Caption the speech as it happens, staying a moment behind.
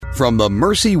from the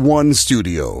Mercy One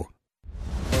studio.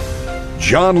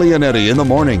 Jon Leonetti in the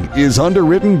Morning is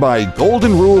underwritten by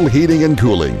Golden Rule Heating and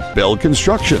Cooling, Bell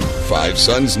Construction, Five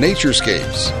Sons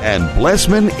Naturescapes, and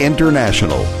Blessman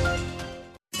International.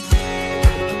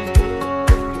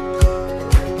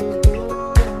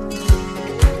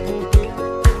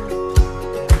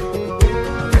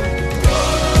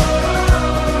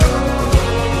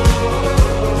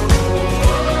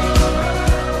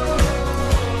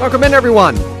 Welcome in,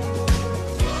 everyone.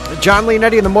 Jon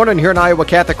Leonetti in the Morning here on Iowa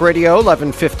Catholic Radio,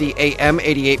 1150 AM,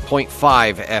 88.5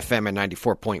 FM, and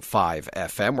 94.5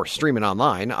 FM. We're streaming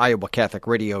online,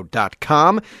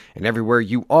 iowacatholicradio.com, and everywhere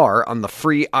you are on the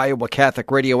free Iowa Catholic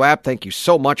Radio app. Thank you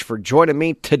so much for joining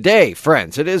me today,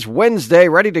 friends. It is Wednesday,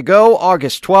 ready to go,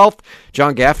 August 12th.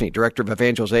 John Gaffney, Director of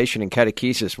Evangelization and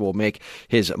Catechesis, will make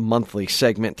his monthly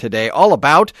segment today, all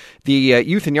about the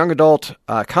Youth and Young Adult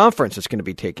Conference that's going to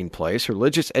be taking place.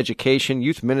 Religious Education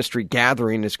Youth Ministry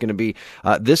Gathering is going to be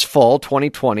this fall,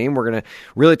 2020, and we're going to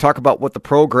really talk about what the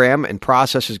program and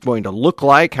process is going to look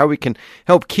like, how we can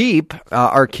help keep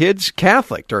our kids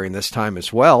Catholic during this time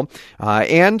as well,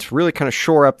 and really kind of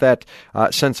shore up that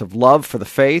sense of love for the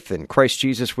faith and Christ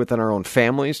Jesus within our own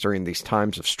families during these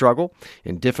times of struggle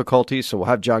and difficulties. So we'll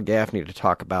have John Gaffney to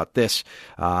talk about this,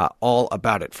 all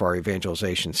about it for our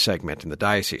evangelization segment in the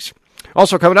diocese.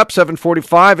 Also coming up,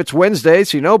 7:45, it's Wednesday,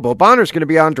 so you know Bo Bonner's going to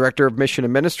be on, Director of Mission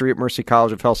and Ministry at Mercy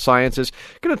College of Health Sciences.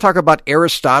 Going to talk about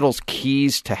Aristotle's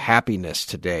keys to happiness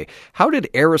today. How did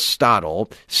Aristotle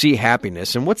see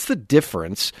happiness, and what's the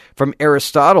difference from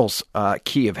Aristotle's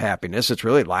key of happiness, it's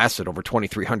really lasted over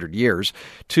 2,300 years,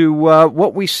 to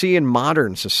what we see in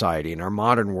modern society, in our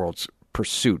modern world's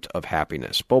pursuit of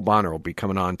happiness? Bo Bonner will be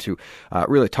coming on to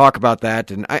really talk about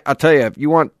that. And I'll tell you, if you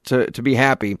want to be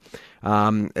happy,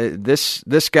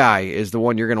 this guy is the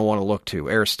one you're going to want to look to,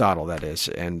 Aristotle, that is.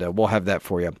 And we'll have that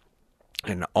for you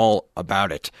and all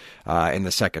about it in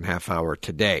the second half hour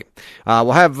today.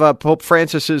 We'll have Pope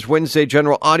Francis's Wednesday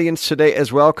general audience today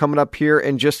as well, coming up here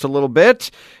in just a little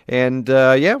bit. And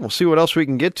we'll see what else we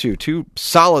can get to. 2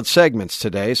 solid segments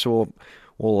today, so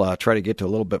we'll try to get to a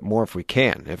little bit more if we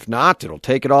can. If not, it'll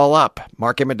take it all up.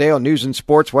 Mark Amadeo, News and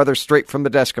Sports, weather straight from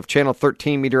the desk of Channel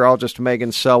 13 meteorologist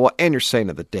Megan Selwa, and your saint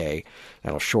of the day.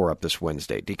 That'll shore up this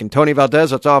Wednesday. Deacon Tony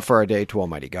Valdez, let's offer our day to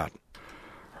Almighty God.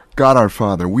 God our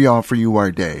Father, we offer you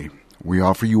our day. We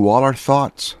offer you all our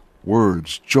thoughts,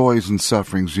 words, joys, and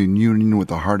sufferings in union with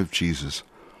the heart of Jesus.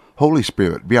 Holy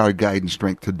Spirit, be our guide and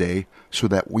strength today so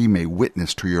that we may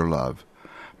witness to your love.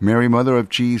 Mary, Mother of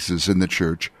Jesus in the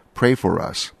Church, pray for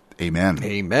us. Amen.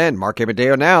 Amen. Mark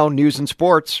Amadeo now, News and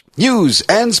Sports. News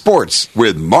and Sports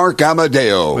with Mark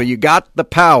Amadeo. Well, you got the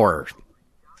power.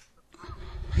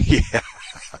 Yeah,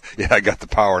 I got the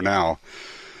power now.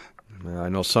 I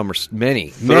know some are many,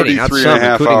 not 33 some, and a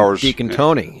half including hours. Deacon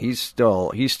Tony. He's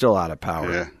still out of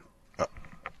power. Yeah.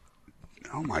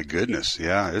 Oh my goodness.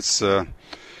 Yeah, it's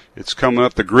coming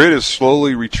up. The grid is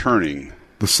slowly returning.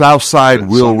 The South Side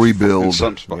will rebuild.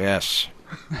 Yes.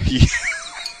 Yeah.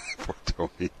 Poor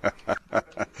Tony.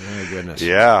 My goodness.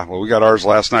 Yeah, well, we got ours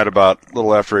last night about a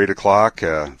little after 8 o'clock.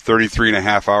 33 and a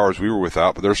half hours we were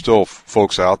without, but there's still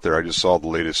folks out there. I just saw the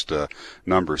latest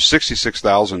numbers.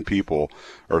 66,000 people,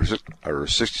 or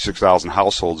 66,000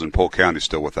 households in Polk County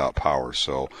still without power.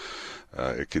 So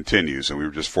it continues, and we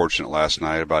were just fortunate last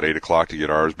night about 8 o'clock to get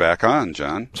ours back on,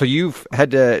 John. So you've had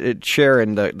to share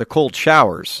in the cold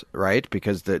showers, right?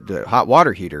 Because the hot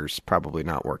water heater's probably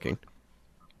not working.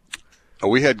 Oh,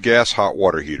 we had gas hot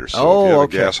water heaters. So if you have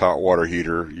a gas hot water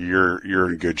heater, you're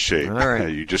in good shape. All right.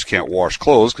 You just can't wash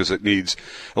clothes because it needs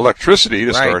electricity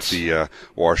to start the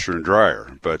washer and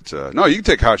dryer. But no, you can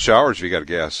take hot showers if you got a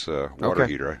gas water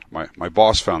heater. My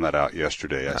boss found that out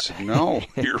yesterday. I said, no,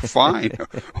 you're fine.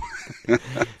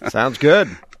 Sounds good.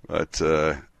 But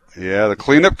yeah, the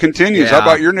cleanup continues. Yeah. How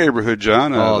about your neighborhood,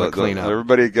 John? The cleanup.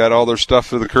 Everybody got all their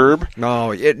stuff to the curb?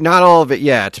 No, not all of it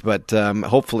yet, but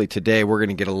hopefully today we're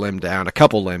going to get a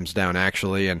couple limbs down,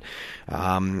 actually. And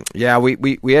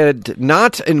we had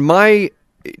not in my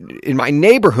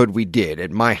neighborhood we did.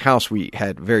 At my house we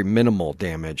had very minimal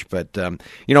damage, but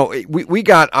we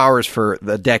got ours for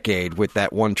the decade with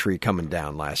that one tree coming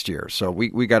down last year. So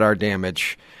we got our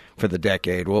damage for the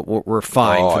decade. We're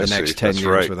fine for the next 10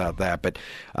 years without that. But,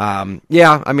 our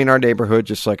neighborhood,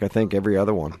 just like I think every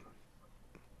other one.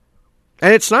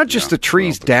 And it's not just the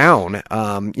trees down.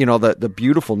 The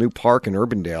beautiful new park in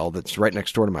Urbandale that's right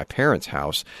next door to my parents'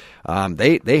 house,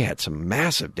 they had some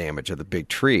massive damage of the big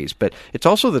trees. But it's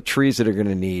also the trees that are going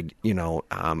to need,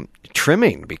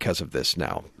 trimming because of this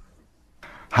now.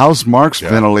 How's Mark's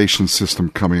ventilation system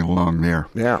coming along there?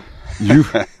 Yeah.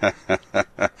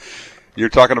 You're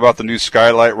talking about the new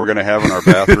skylight we're going to have in our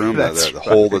bathroom, the right.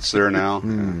 hole that's there now.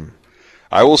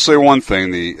 I will say one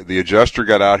thing. The adjuster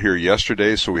got out here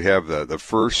yesterday, so we have the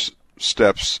first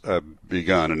steps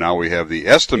begun, and now we have the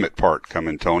estimate part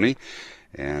coming, Tony.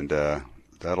 And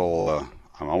that'll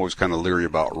I'm always kind of leery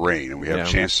about rain, and we have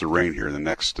a chance of rain here in the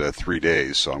next 3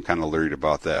 days, so I'm kind of leery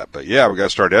about that. But, yeah, we got to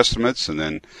start estimates and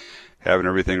then having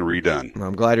everything redone. Well,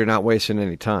 I'm glad you're not wasting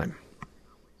any time.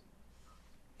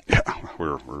 Yeah,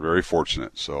 we're very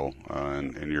fortunate. So,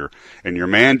 and your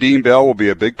man Dean Bell will be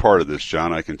a big part of this,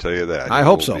 John. I can tell you that. I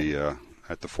hope so. Be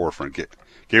at the forefront.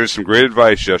 Gave us some great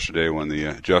advice yesterday when the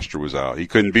adjuster was out. He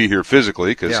couldn't be here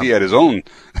physically because he had his own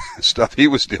stuff he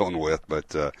was dealing with,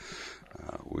 but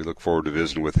we look forward to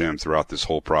visiting with him throughout this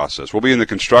whole process. We'll be in the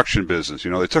construction business.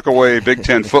 You know, they took away Big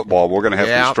Ten football. We're going to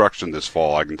have construction this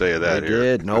fall. I can tell you that. They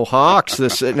did. No Hawks.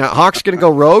 Now Hawks going to go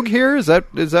rogue here? Is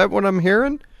that what I'm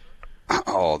hearing?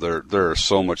 Oh, there is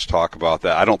so much talk about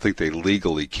that. I don't think they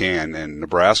legally can, and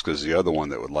Nebraska is the other one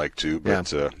that would like to.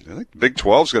 But I think the Big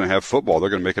 12 is going to have football. They're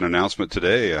going to make an announcement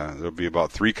today. There'll be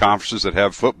about 3 conferences that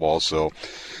have football, so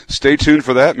stay tuned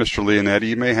for that, Mr. Leonetti.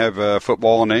 You may have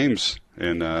football in Ames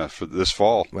for this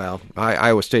fall. Well,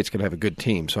 Iowa State's going to have a good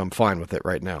team, so I'm fine with it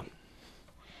right now.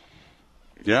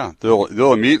 Yeah,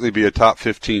 they'll immediately be a top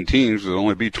 15 teams. There'll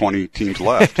only be 20 teams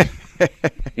left.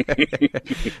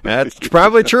 That's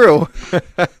probably true.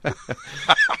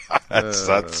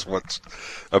 That's what's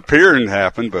appearing to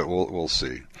happen, but we'll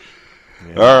see.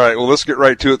 Yeah. All right, well, let's get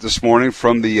right to it this morning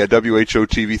from the WHO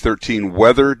TV 13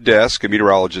 weather desk.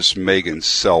 Meteorologist Megan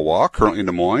Selwa, currently in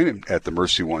Des Moines at the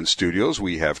Mercy One Studios.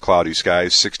 We have cloudy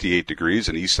skies, 68 degrees,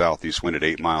 and east-southeast wind at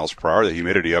 8 miles per hour. The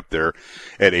humidity up there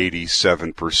at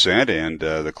 87%, and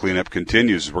the cleanup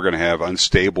continues. We're going to have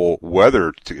unstable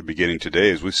weather beginning today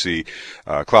as we see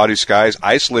cloudy skies.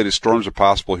 Isolated storms are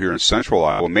possible here in central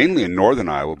Iowa, mainly in northern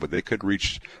Iowa, but they could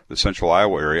reach the central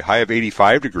Iowa area. High of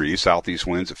 85 degrees, southeast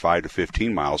winds at 5 to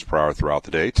 15 miles per hour throughout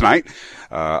the day. Tonight,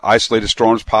 isolated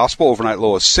storms possible, overnight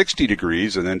low of 60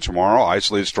 degrees, and then tomorrow,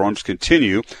 isolated storms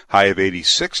continue, high of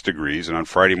 86 degrees, and on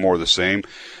Friday, more of the same.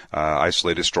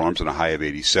 Isolated storms and a high of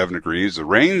 87 degrees. The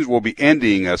rain will be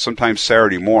ending sometime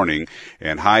Saturday morning,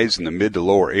 and highs in the mid to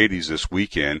lower 80s this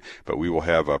weekend, but we will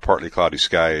have partly cloudy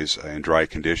skies and dry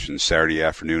conditions Saturday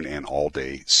afternoon and all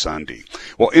day Sunday.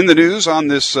 Well, in the news on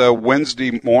this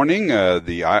Wednesday morning,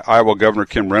 the Iowa Governor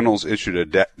Kim Reynolds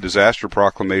issued a disaster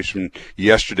proclamation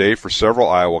yesterday for several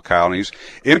Iowa counties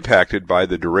impacted by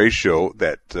the derecho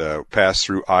that passed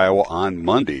through Iowa on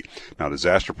Monday. Now,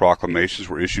 disaster proclamations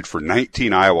were issued for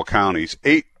 19 Iowa counties,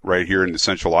 8 right here in the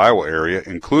central Iowa area,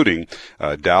 including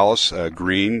Dallas,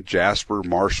 Greene, Jasper,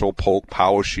 Marshall, Polk,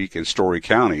 Poweshiek, and Story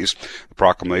counties. The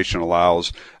proclamation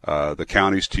allows the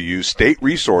counties to use state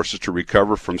resources to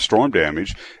recover from storm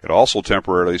damage. It also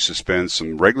temporarily suspends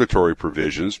some regulatory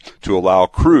provisions to allow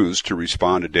crews to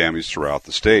respond to damage throughout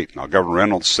the state. Now, Governor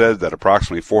Reynolds said that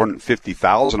approximately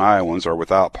 450,000 Iowans are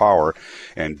without power,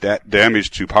 and that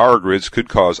damage to power grids could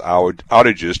cause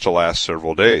outages to last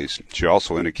several days. She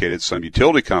also indicated some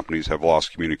utility companies have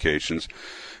lost communications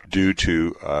due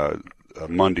to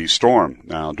Monday's storm.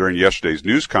 Now, during yesterday's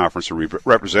news conference, a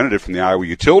representative from the Iowa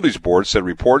Utilities Board said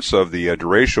reports of the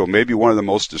derecho may be one of the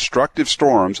most destructive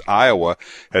storms Iowa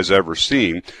has ever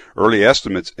seen. Early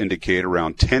estimates indicate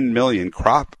around 10 million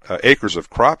acres of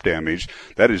crop damage.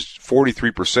 That is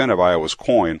 43% of Iowa's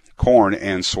corn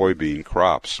and soybean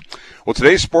crops. Well,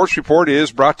 today's sports report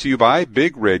is brought to you by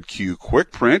Big Red Q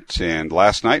Quick Print. And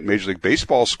last night, Major League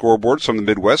Baseball scoreboard, some of the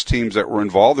Midwest teams that were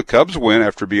involved. The Cubs win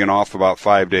after being off about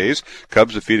 5 days.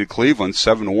 Cubs defeated Cleveland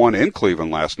 7-1 in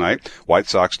Cleveland last night. White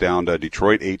Sox down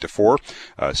Detroit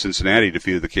 8-4. Cincinnati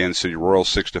defeated the Kansas City Royals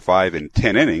 6-5 in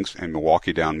 10 innings, and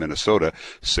Milwaukee down Minnesota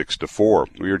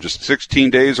 6-4. We are just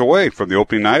 16 days away from the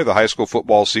opening night of the high school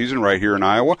football season right here in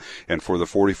Iowa, and for the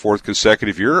 44th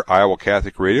consecutive year, Iowa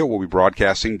Catholic Radio will be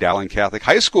broadcasting Dowling Catholic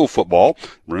High School football.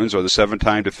 Maroons are the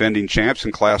 7-time defending champs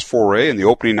in Class 4A, and the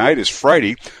opening night is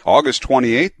Friday, August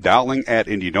 28th, Dowling at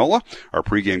Indianola. Our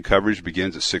pregame coverage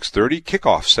begins at 6:30.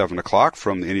 Kickoff 7 o'clock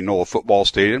from the Indianola Football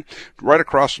Stadium, right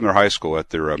across from their high school at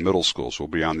their middle school. So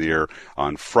we'll be on the air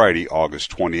on Friday, August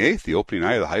 28th, the opening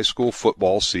night of the high school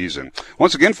football season.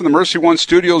 Once again, from the Mercy One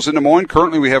Studios in Des Moines,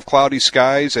 currently we have cloudy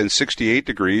skies and 68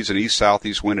 degrees, and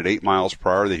east-southeast wind at 8 miles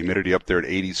per hour. The humidity up there at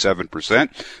 87%.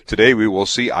 Today we will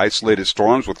see isolated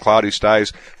storms with cloudy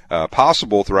skies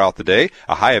possible throughout the day,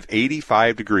 a high of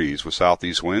 85 degrees with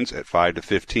southeast winds at 5 to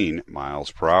 15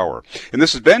 miles per hour. And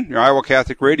this has been your Iowa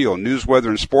Catholic Radio news, weather,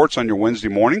 and sports on your Wednesday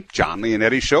morning. Jon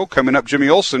Leonetti Show. Coming up, Jimmy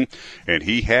Olsen, and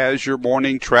he has your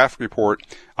morning traffic report.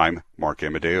 I'm Mark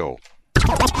Amadeo.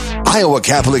 Iowa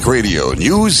Catholic Radio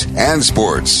News and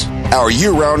Sports. Our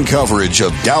year-round coverage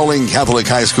of Dowling Catholic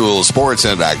High School sports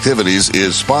and activities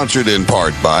is sponsored in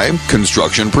part by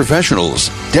Construction Professionals,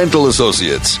 Dental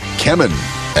Associates, Kemen,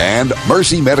 and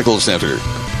Mercy Medical Center.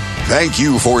 Thank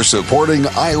you for supporting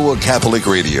Iowa Catholic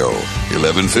Radio,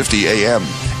 1150 AM,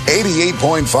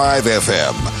 88.5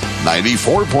 FM,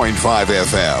 94.5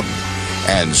 FM,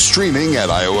 and streaming at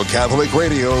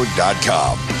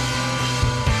iowacatholicradio.com.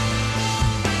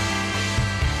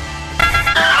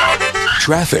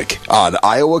 Traffic on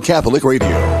Iowa Catholic Radio.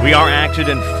 We are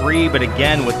accident free, but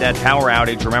again, with that power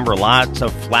outage, remember lots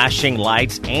of flashing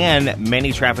lights and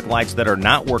many traffic lights that are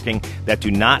not working that do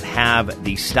not have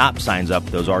the stop signs up.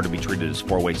 Those are to be treated as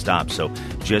four-way stops. So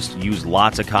just use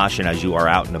lots of caution as you are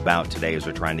out and about today as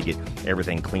we're trying to get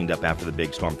everything cleaned up after the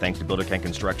big storm. Thanks to Builder Ken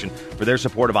Construction for their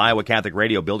support of Iowa Catholic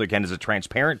Radio. Builder Ken is a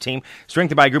transparent team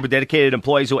strengthened by a group of dedicated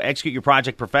employees who will execute your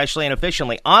project professionally and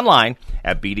efficiently online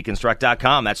at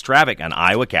bdconstruct.com. That's traffic on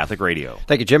Iowa Catholic Radio.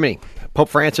 Thank you, Jimmy. Pope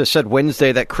Francis said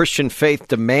Wednesday that Christian faith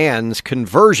demands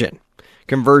conversion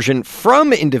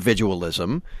from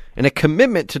individualism and a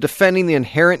commitment to defending the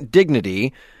inherent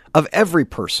dignity of every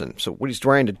person. So what he's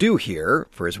trying to do here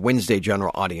for his Wednesday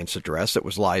general audience address that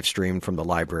was live streamed from the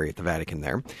library at the Vatican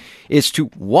there is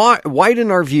to widen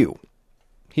our view.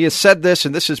 He has said this,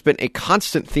 and this has been a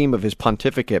constant theme of his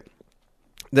pontificate,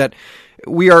 that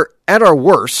we are at our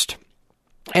worst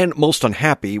and most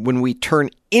unhappy when we turn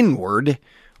inward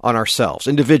on ourselves,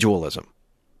 individualism,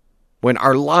 when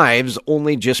our lives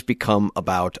only just become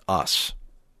about us.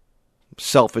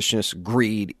 Selfishness,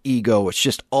 greed, ego, it's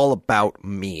just all about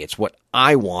me. It's what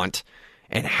I want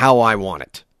and how I want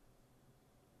it.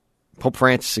 Pope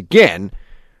Francis, again,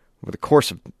 over the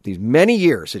course of these many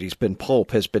years that he's been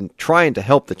Pope, has been trying to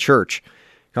help the Church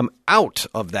come out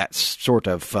of that sort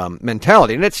of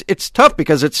mentality. And it's tough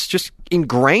because it's just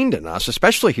ingrained in us,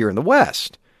 especially here in the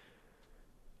West.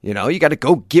 You know, you got to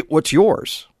go get what's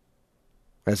yours,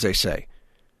 as they say.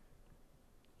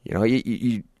 You know,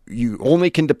 you only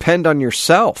can depend on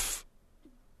yourself,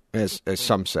 as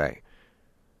some say.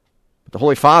 But the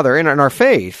Holy Father, in our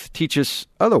faith, teaches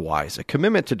otherwise, a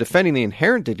commitment to defending the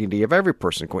inherent dignity of every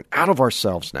person, going out of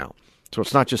ourselves now. So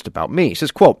it's not just about me. He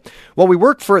says, quote, "While we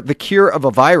work for the cure of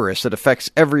a virus that affects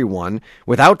everyone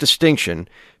without distinction,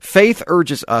 faith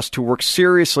urges us to work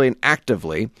seriously and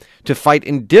actively to fight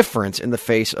indifference in the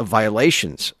face of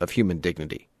violations of human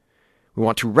dignity. We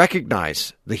want to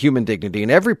recognize the human dignity in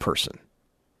every person,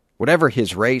 whatever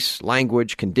his race,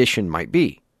 language, condition might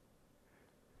be."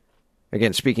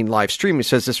 Again, speaking live stream, he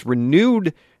says this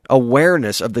renewed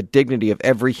awareness of the dignity of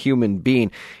every human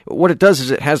being, what it does is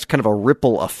it has kind of a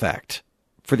ripple effect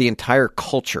for the entire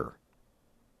culture.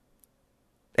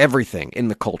 Everything in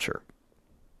the culture.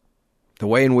 The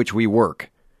way in which we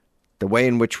work. The way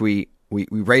in which we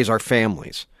raise our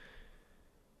families.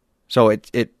 So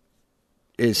it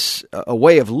is a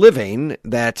way of living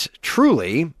that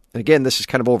truly, again, this is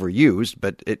kind of overused,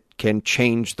 but it can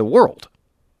change the world.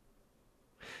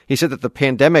 He said that the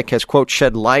pandemic has, quote,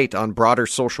 shed light on broader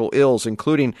social ills,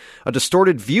 including a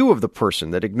distorted view of the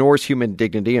person that ignores human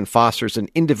dignity and fosters an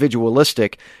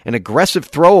individualistic and aggressive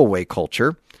throwaway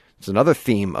culture. It's another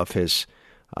theme of his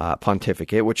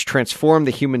pontificate, which transformed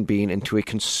the human being into a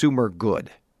consumer good.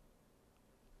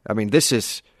 I mean, this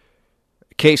is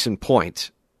case in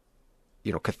point,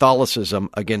 you know, Catholicism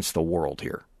against the world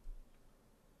here.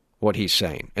 What he's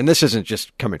saying. And this isn't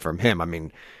just coming from him. I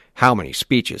mean, how many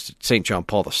speeches did St. John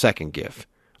Paul II give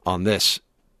on this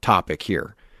topic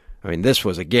here? I mean, this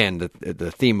was, again,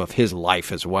 the theme of his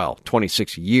life as well.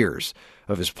 26 years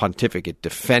of his pontificate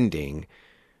defending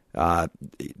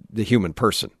the human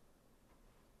person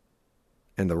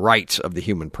and the rights of the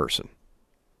human person.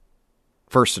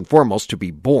 First and foremost, to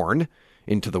be born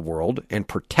into the world and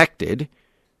protected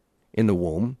in the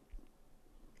womb,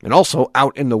 and also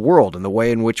out in the world in the way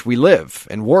in which we live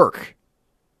and work,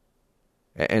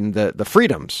 and the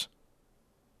freedoms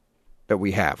that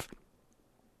we have.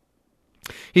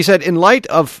 He said, in light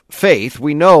of faith,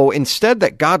 we know instead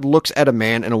that God looks at a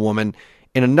man and a woman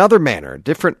in another manner, a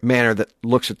different manner that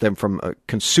looks at them from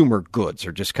consumer goods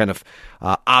or just kind of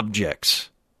objects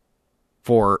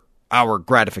for our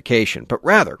gratification. But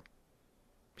rather,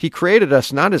 he created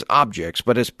us not as objects,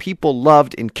 but as people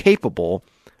loved and capable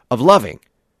of loving.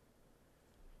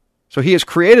 So he has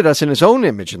created us in his own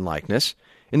image and likeness.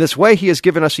 In this way, he has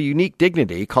given us a unique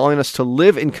dignity, calling us to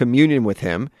live in communion with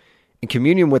him, in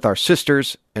communion with our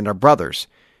sisters and our brothers,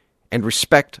 and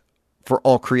respect for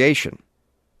all creation.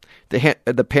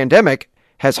 The pandemic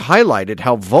has highlighted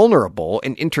how vulnerable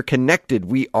and interconnected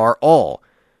we are all.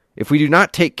 If we do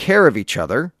not take care of each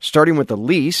other, starting with the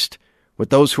least, with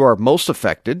those who are most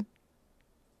affected,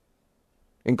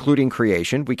 including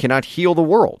creation. We cannot heal the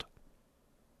world.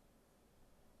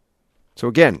 So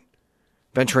again,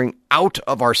 venturing out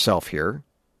of ourself here,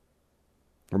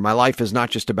 where my life is not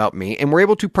just about me, and we're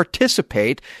able to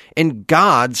participate in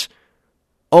God's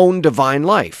own divine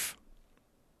life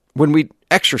when we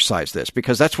exercise this,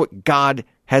 because that's what God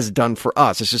has done for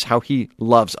us. This is how he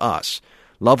loves us.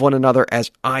 Love one another as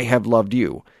I have loved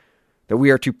you. That we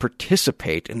are to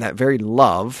participate in that very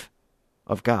love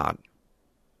of God.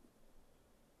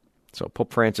 So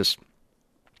Pope Francis,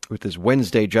 with his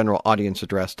Wednesday general audience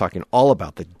address, talking all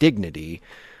about the dignity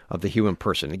of the human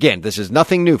person. Again, this is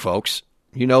nothing new, folks.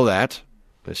 You know that.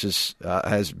 This is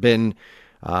has been,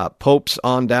 popes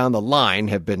on down the line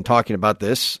have been talking about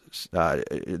this.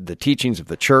 The teachings of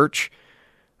the church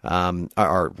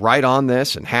are right on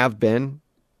this and have been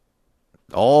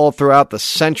all throughout the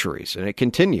centuries. And it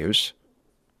continues.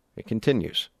 It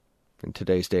continues in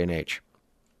today's day and age.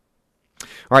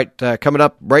 All right, coming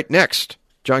up right next,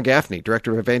 John Gaffney,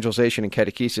 Director of Evangelization and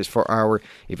Catechesis for our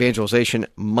Evangelization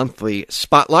Monthly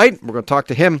Spotlight. We're going to talk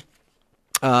to him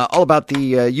all about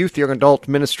the youth, young adult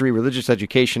ministry, religious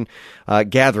education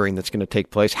gathering that's going to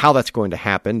take place, how that's going to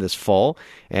happen this fall,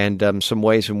 and some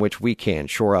ways in which we can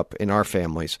shore up in our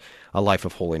families a life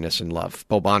of holiness and love.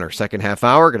 Bo Bonner, second half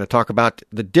hour, going to talk about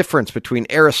the difference between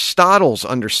Aristotle's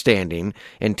understanding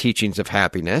and teachings of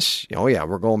happiness. Oh yeah,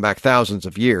 we're going back thousands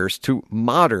of years to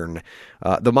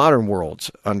the modern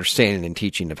world's understanding and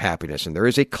teaching of happiness, and there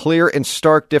is a clear and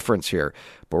stark difference here.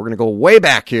 But we're going to go way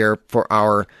back here for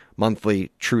our weekly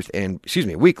Truth and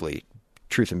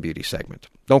Beauty segment.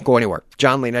 Don't go anywhere.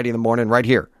 Jon Leonetti in the morning right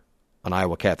here on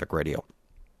Iowa Catholic Radio.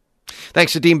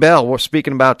 Thanks to Dean Bell. We're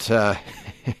speaking about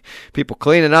people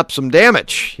cleaning up some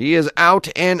damage. He is out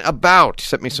and about. He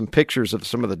sent me some pictures of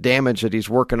some of the damage that he's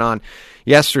working on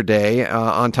yesterday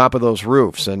on top of those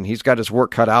roofs, and he's got his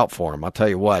work cut out for him. I'll tell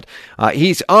you what.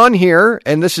 He's on here,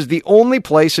 and this is the only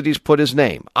place that he's put his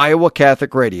name, Iowa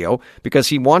Catholic Radio, because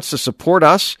he wants to support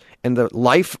us and the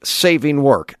life-saving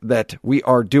work that we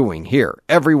are doing here.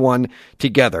 Everyone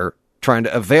together trying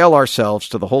to avail ourselves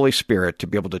to the Holy Spirit to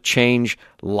be able to change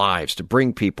lives, to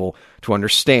bring people to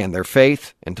understand their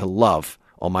faith and to love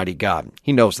Almighty God.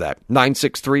 He knows that.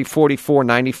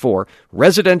 963-4494.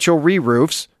 Residential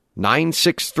re-roofs,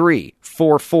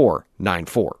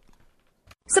 963-4494.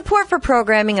 Support for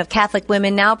programming of Catholic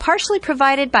Women Now partially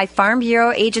provided by Farm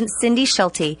Bureau agent Cindy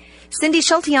Schulte. Cindy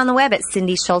Schulte on the web at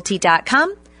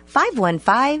cindyschulte.com.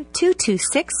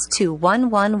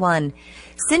 515-226-2111.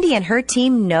 Cindy and her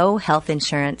team know health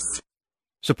insurance.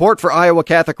 Support for Iowa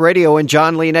Catholic Radio and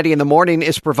Jon Leonetti in the morning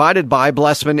is provided by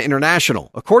Blessman International.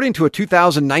 According to a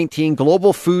 2019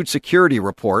 Global Food Security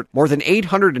Report, more than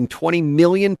 820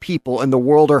 million people in the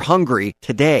world are hungry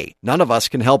today. None of us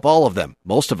can help all of them.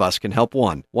 Most of us can help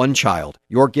one child.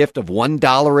 Your gift of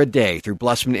 $1 a day through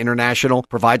Blessman International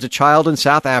provides a child in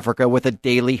South Africa with a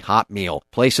daily hot meal,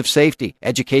 place of safety,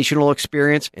 educational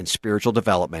experience, and spiritual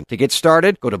development. To get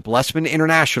started, go to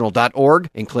blessmaninternational.org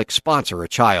and click Sponsor a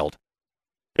Child.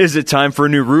 Is it time for a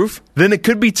new roof? Then it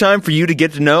could be time for you to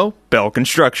get to know Bell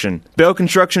Construction. Bell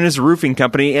Construction is a roofing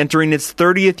company entering its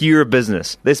 30th year of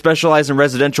business. They specialize in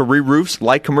residential re-roofs,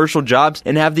 light commercial jobs,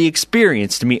 and have the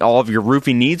experience to meet all of your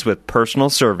roofing needs with personal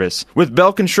service. With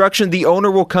Bell Construction, the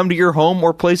owner will come to your home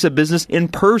or place of business in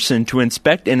person to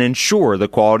inspect and ensure the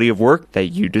quality of work that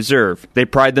you deserve. They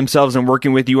pride themselves in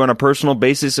working with you on a personal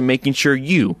basis and making sure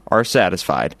you are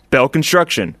satisfied. Bell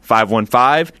Construction,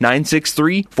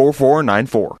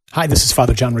 515-963-4494. Hi, this is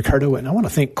Father John Riccardo, and I want to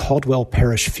thank Caldwell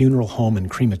Parish Funeral Home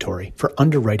and Crematory for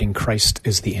underwriting Christ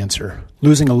is the Answer.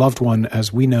 Losing a loved one,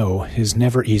 as we know, is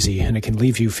never easy, and it can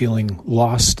leave you feeling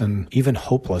lost and even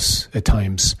hopeless at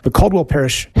times. But Caldwell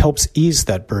Parish helps ease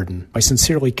that burden by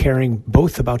sincerely caring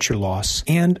both about your loss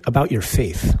and about your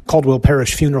faith. Caldwell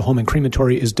Parish Funeral Home and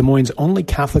Crematory is Des Moines' only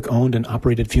Catholic-owned and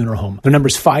operated funeral home. Their number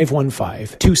is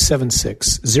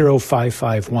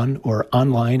 515-276-0551 or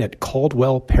online at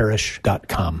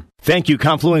caldwellparish.com. Thank you,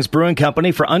 Confluence Brewing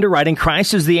Company, for underwriting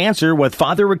Christ is the Answer with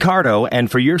Father Ricardo and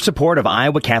for your support of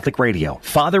Iowa Catholic Radio.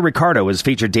 Father Ricardo is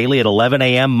featured daily at 11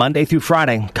 a.m. Monday through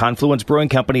Friday. Confluence Brewing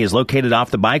Company is located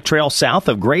off the bike trail south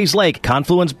of Grays Lake,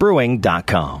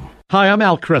 confluencebrewing.com. Hi, I'm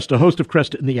Al Cresta, host of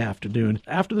Cresta in the Afternoon.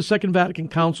 After the Second Vatican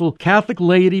Council, Catholic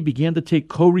laity began to take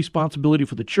co-responsibility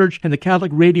for the church, and the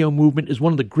Catholic radio movement is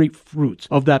one of the great fruits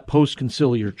of that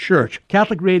post-conciliar church.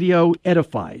 Catholic radio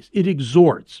edifies, it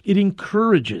exhorts, it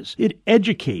encourages, it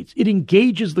educates, it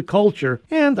engages the culture,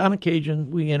 and on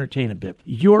occasion, we entertain a bit.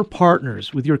 You're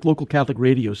partners with your local Catholic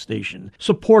radio station.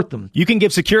 Support them. You can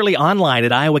give securely online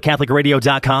at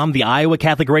iowacatholicradio.com, the Iowa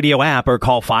Catholic Radio app, or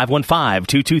call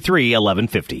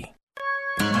 515-223-1150.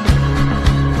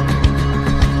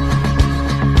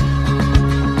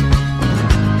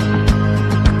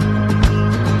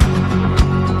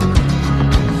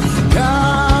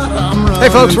 Hey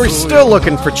folks, we're still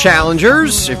looking for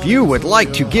challengers. If you would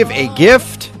like to give a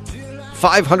gift,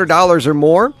 $500 or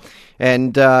more,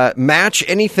 and match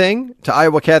anything to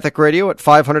Iowa Catholic Radio at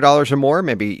 $500 or more,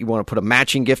 maybe you want to put a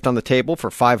matching gift on the table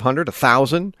for $500,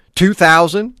 $1,000,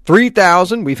 $2,000,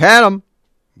 $3,000. We've had them.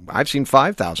 I've seen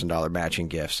 $5,000 matching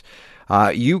gifts.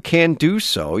 You can do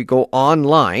so. You go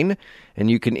online and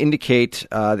you can indicate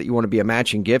that you want to be a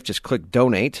matching gift. Just click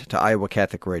donate to Iowa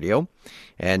Catholic Radio,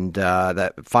 and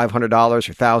that $500 or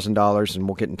 $1,000, and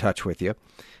we'll get in touch with you.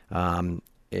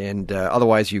 And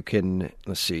otherwise, you can,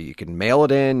 you can mail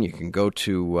it in. You can go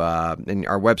to, and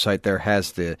our website there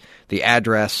has the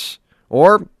address,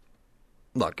 or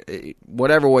look,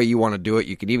 whatever way you want to do it,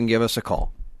 you can even give us a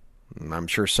call. I'm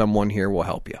sure someone here will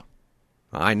help you.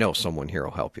 I know someone here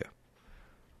will help you.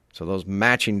 So those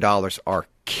matching dollars are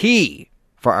key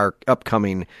for our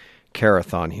upcoming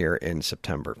Carathon here in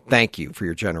September. Thank you for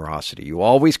your generosity. You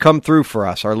always come through for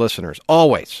us, our listeners.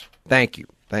 Always. Thank you.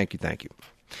 Thank you. Thank you.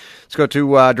 Let's go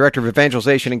to Director of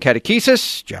Evangelization and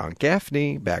Catechesis, Jon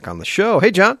Gaffney, back on the show.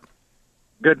 Hey, John.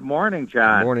 Good morning,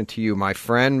 John. Good morning to you, my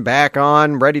friend. Back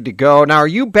on, ready to go. Now, are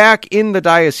you back in the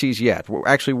diocese yet? We're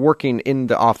actually working in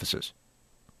the offices.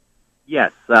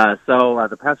 Yes. So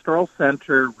the Pastoral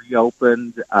Center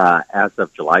reopened as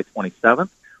of July 27th.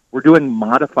 We're doing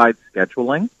modified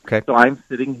scheduling. Okay. So I'm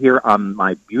sitting here on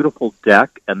my beautiful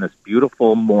deck and this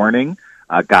beautiful morning,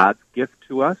 God's gift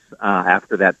to us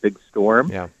after that big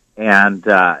storm. Yeah. And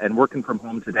working from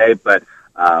home today, but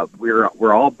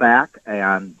we're all back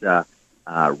and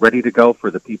ready to go for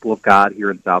the people of God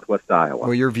here in Southwest Iowa.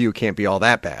 Well, your view can't be all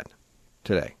that bad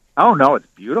today. Oh, no, it's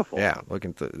beautiful. Yeah,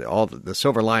 looking at all the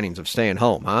silver linings of staying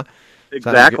home, huh?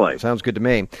 Exactly. Sounds good to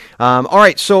me. All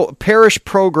right, so parish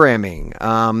programming.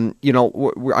 I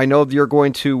know you're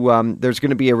going to, there's going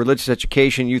to be a religious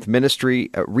education youth ministry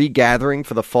regathering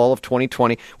for the fall of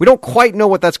 2020. We don't quite know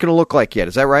what that's going to look like yet.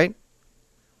 Is that right?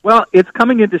 Well, it's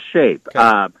coming into shape.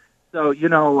 Okay.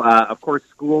 Of course,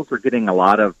 schools are getting a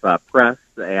lot of press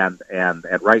and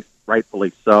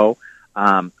rightfully so.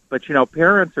 But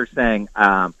parents are saying,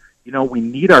 we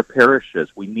need our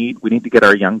parishes. We need to get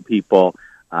our young people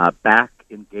back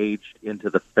engaged into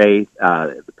the faith.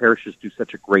 The parishes do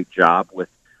such a great job with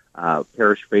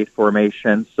parish faith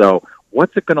formation. So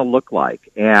what's it going to look like?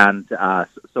 And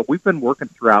so we've been working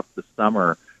throughout the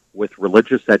summer with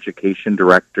religious education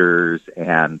directors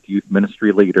and youth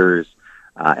ministry leaders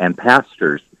and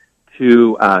pastors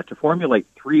to formulate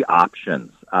 3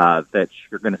 options that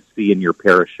you're going to see in your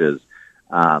parishes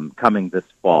coming this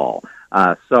fall.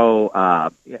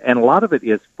 And a lot of it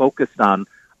is focused on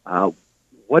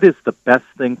what is the best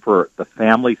thing for the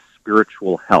family's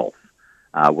spiritual health.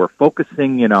 We're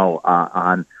focusing,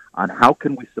 on how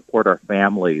can we support our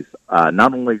families,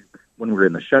 not only when we're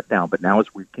in the shutdown, but now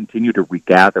as we continue to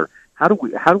regather. How do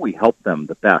we help them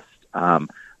the best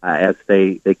as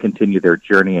they continue their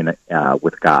journey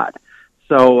with God?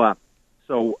 So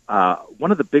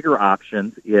one of the bigger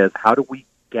options is how do we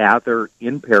gather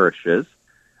in parishes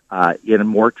in a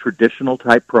more traditional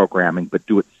type programming, but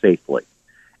do it safely.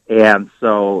 And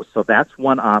so that's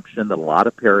one option that a lot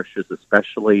of parishes,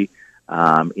 especially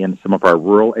in some of our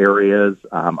rural areas,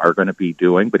 are going to be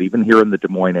doing. But even here in the Des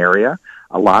Moines area,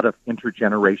 a lot of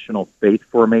intergenerational faith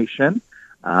formation.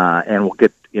 And we'll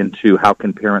get into how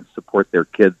can parents support their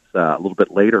kids a little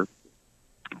bit later.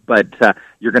 But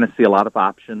you're going to see a lot of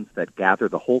options that gather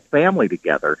the whole family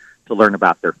together to learn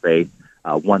about their faith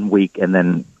 1 week and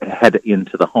then head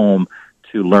into the home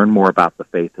to learn more about the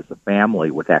faith as a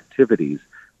family with activities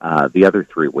the other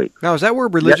 3 weeks. Now, is that where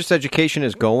religious education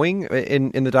is going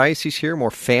in the diocese here,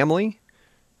 more family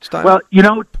style? Well,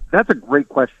 that's a great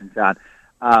question, John.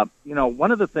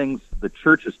 One of the things the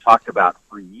church has talked about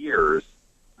for years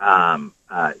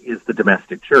is the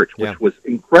domestic church, which was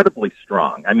incredibly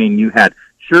strong. I mean, you had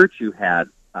church, you had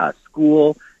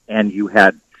school, and you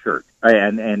had church,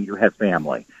 and you had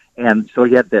family. And so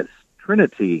you had this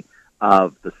trinity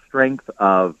of the strength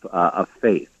of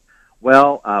faith.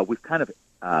 Well, we've kind of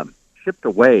chipped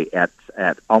away at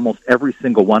almost every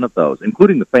single one of those,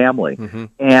 including the family. Mm-hmm.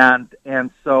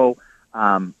 And so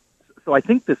I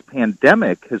think this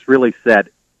pandemic has really said,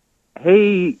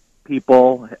 hey,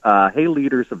 people, hey,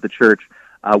 leaders of the church,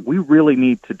 we really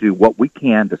need to do what we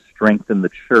can to strengthen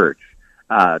the church,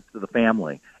 to the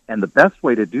family. And the best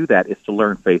way to do that is to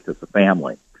learn faith as a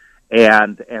family.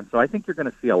 And so I think you're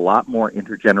going to see a lot more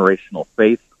intergenerational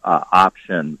faith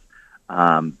options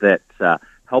that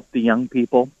help the young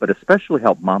people, but especially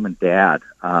help mom and dad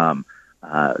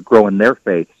grow in their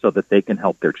faith so that they can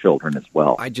help their children as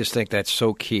well. I just think that's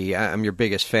so key. I'm your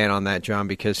biggest fan on that, John,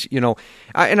 because,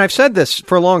 and I've said this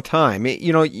for a long time,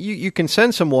 you can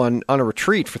send someone on a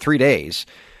retreat for 3 days,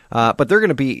 but they're going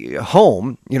to be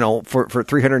home, for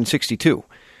 362.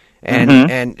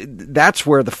 And that's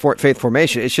where the faith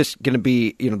formation, it's just going to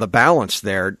be, the balance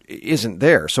there isn't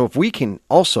there. So if we can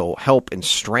also help and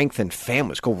strengthen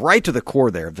families, go right to the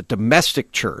core there, the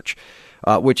domestic church,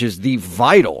 which is the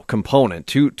vital component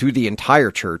to the entire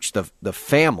church, the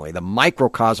family, the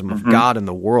microcosm of God in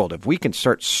the world. If we can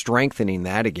start strengthening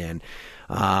that again,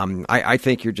 I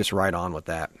think you're just right on with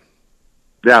that.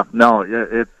 Yeah, no,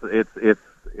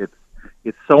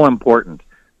 it's so important.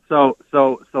 So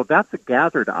that's a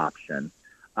gathered option,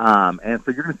 and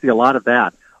so you're going to see a lot of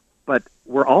that. But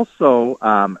we're also,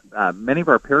 many of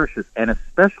our parishes, and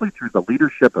especially through the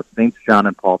leadership of St. John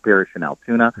and Paul Parish in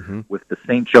Altoona, with the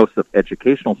St. Joseph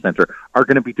Educational Center, are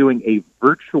going to be doing a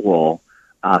virtual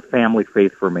family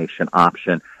faith formation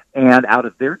option. And out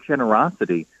of their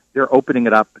generosity, they're opening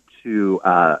it up to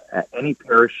any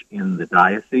parish in the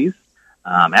diocese.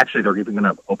 Actually, they're even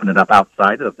going to open it up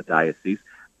outside of the diocese.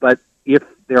 But if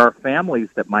there are families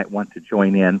that might want to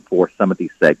join in for some of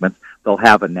these segments, they'll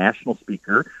have a national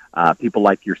speaker, people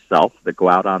like yourself that go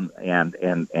out on and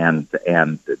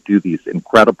do these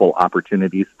incredible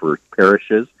opportunities for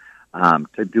parishes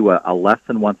to do a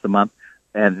lesson once a month,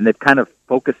 and they've kind of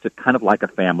focused it kind of like a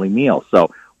family meal.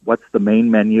 So, what's the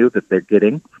main menu that they're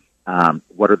getting?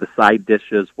 What are the side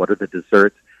dishes? What are the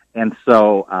desserts? And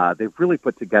so they've really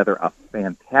put together a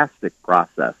fantastic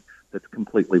process that's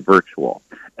completely virtual.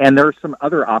 And there are some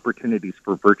other opportunities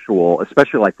for virtual,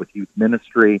 especially like with youth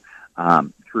ministry,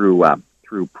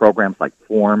 through programs like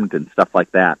Formed and stuff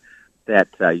like that, that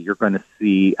you're going to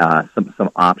see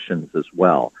some options as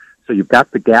well. So you've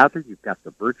got the gather, you've got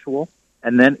the virtual,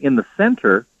 and then in the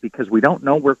center, because we don't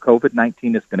know where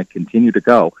COVID-19 is going to continue to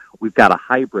go, we've got a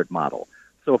hybrid model.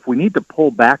 So if we need to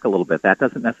pull back a little bit, that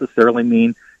doesn't necessarily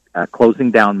mean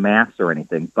closing down mass or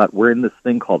anything, but we're in this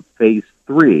thing called Phase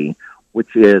 3,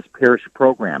 which is parish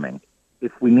programming.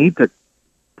 If we need to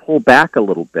pull back a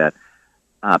little bit,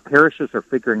 parishes are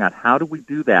figuring out how do we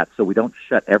do that so we don't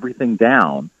shut everything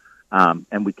down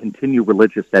and we continue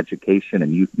religious education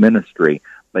and youth ministry,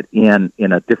 but in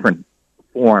a different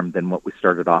form than what we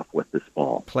started off with this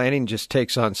fall. Planning just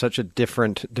takes on such a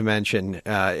different dimension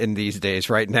in these days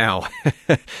right now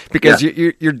because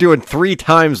you're doing 3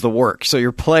 times the work. So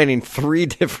you're planning 3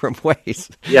 different ways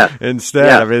instead.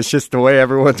 Yeah. I mean, it's just the way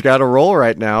everyone's got to roll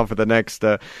right now for the next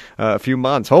few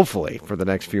months, hopefully for the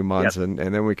next few months. And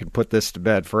then we can put this to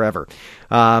bed forever.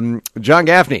 John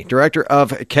Gaffney, Director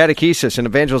of Catechesis and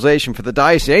Evangelization for the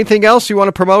Diocese. Anything else you want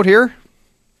to promote here?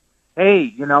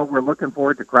 Hey, we're looking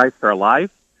forward to Christ Our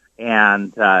Life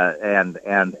and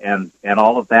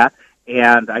all of that.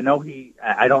 And I know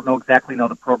I don't exactly know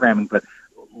the programming, but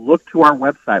look to our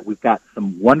website. We've got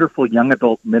some wonderful young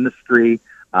adult ministry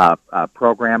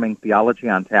programming, Theology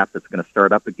on Tap, that's going to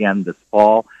start up again this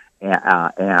fall,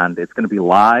 and it's going to be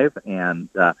live. And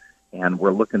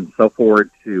we're looking so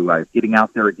forward to getting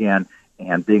out there again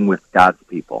and being with God's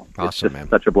people. Awesome, it's just man.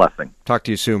 Such a blessing. Talk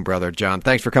to you soon, brother John.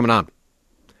 Thanks for coming on.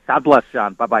 God bless,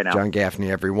 John. Bye-bye now. John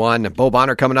Gaffney, everyone. Bo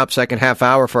Bonner coming up, second half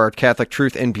hour for our Catholic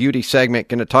Truth and Beauty segment.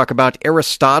 Going to talk about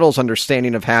Aristotle's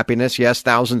understanding of happiness, yes,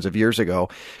 thousands of years ago,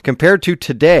 compared to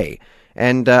today.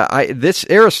 And this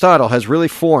Aristotle has really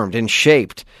formed and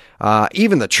shaped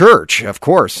even the church, of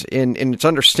course, in its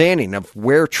understanding of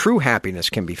where true happiness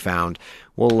can be found.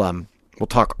 We'll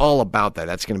talk all about that.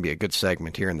 That's going to be a good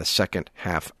segment here in the second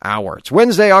half hour. It's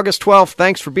Wednesday, August 12th.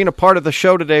 Thanks for being a part of the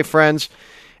show today, friends.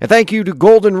 And thank you to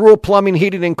Golden Rule Plumbing,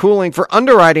 Heating, and Cooling for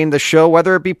underwriting the show,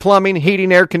 whether it be plumbing,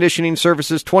 heating, air conditioning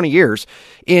services, 20 years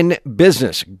in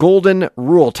business. Golden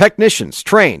Rule. Technicians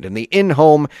trained in the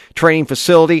in-home training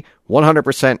facility,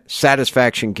 100%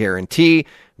 satisfaction guarantee.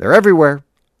 They're everywhere,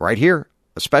 right here,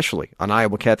 especially on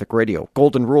Iowa Catholic Radio.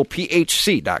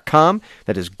 GoldenRulePHC.com.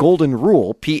 That is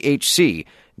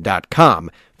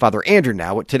GoldenRulePHC.com. Father Andrew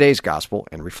now with today's Gospel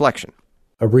and Reflection.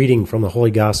 A reading from the Holy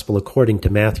Gospel according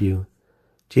to Matthew.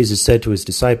 Jesus said to his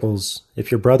disciples, "If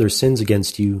your brother sins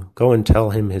against you, go and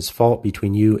tell him his fault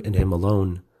between you and him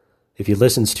alone. If he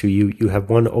listens to you, you have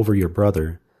won over your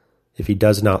brother. If he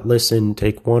does not listen,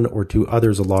 take 1 or 2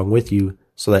 others along with you,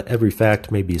 so that every fact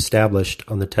may be established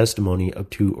on the testimony of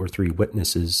 2 or 3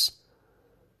 witnesses.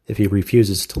 If he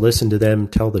refuses to listen to them,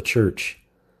 tell the church.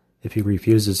 If he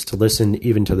refuses to listen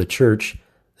even to the church,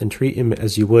 then treat him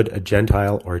as you would a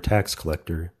Gentile or a tax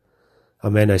collector.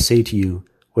 Amen, I say to you,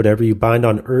 whatever you bind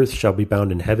on earth shall be bound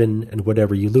in heaven, and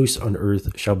whatever you loose on earth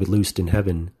shall be loosed in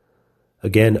heaven.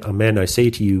 Again, amen, I say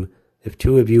to you, if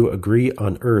 2 of you agree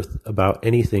on earth about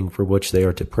anything for which they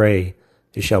are to pray,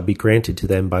 it shall be granted to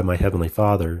them by my heavenly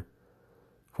Father.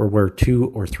 For where 2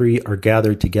 or 3 are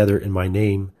gathered together in my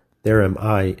name, there am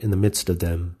I in the midst of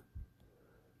them."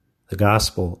 The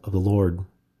Gospel of the Lord.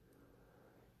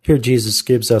 Here Jesus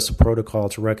gives us a protocol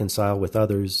to reconcile with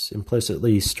others,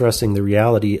 implicitly stressing the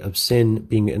reality of sin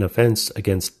being an offense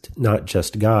against not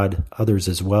just God, others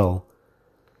as well.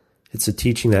 It's a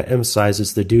teaching that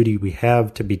emphasizes the duty we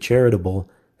have to be charitable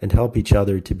and help each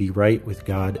other to be right with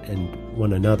God and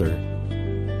one another.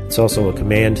 It's also a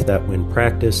command that, when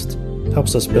practiced,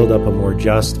 helps us build up a more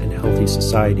just and healthy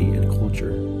society and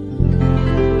culture.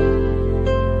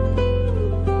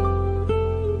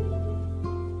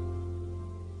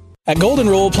 At Golden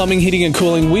Rule Plumbing, Heating, and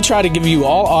Cooling, we try to give you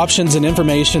all options and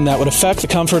information that would affect the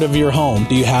comfort of your home.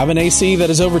 Do you have an AC that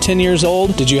is over 10 years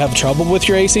old? Did you have trouble with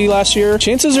your AC last year?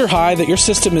 Chances are high that your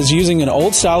system is using an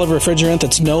old style of refrigerant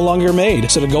that's no longer made.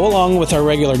 So to go along with our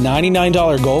regular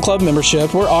 $99 Gold Club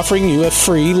membership, we're offering you a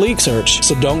free leak search.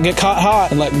 So don't get caught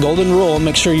hot and let Golden Rule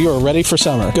make sure you are ready for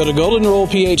summer. Go to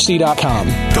goldenrulephc.com.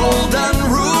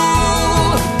 Golden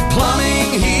Rule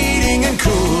Plumbing, Heating, and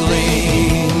Cooling.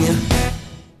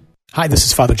 Hi, this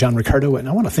is Father John Riccardo, and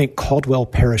I want to thank Caldwell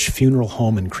Parish Funeral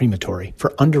Home and Crematory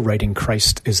for underwriting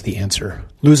Christ is the Answer.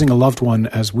 Losing a loved one,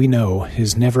 as we know,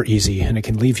 is never easy, and it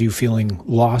can leave you feeling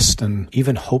lost and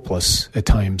even hopeless at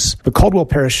times. But Caldwell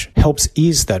Parish helps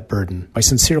ease that burden by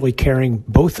sincerely caring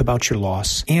both about your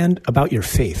loss and about your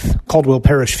faith. Caldwell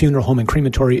Parish Funeral Home and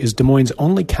Crematory is Des Moines'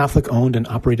 only Catholic-owned and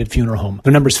operated funeral home.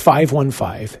 Their number is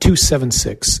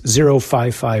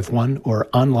 515-276-0551 or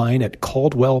online at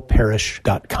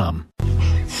caldwellparish.com.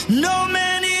 No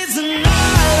man is an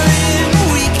island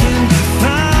we can be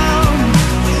found.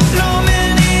 No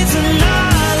man is an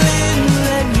island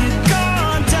that you've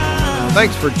gone down.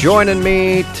 Thanks for joining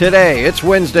me today. It's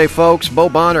Wednesday, folks. Bo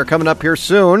Bonner coming up here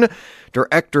soon.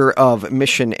 Director of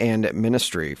Mission and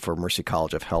Ministry for Mercy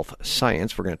College of Health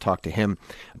Science. We're going to talk to him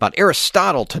about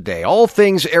Aristotle today. All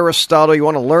things Aristotle. You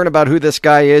want to learn about who this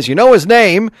guy is. You know his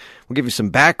name. We'll give you some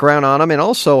background on him and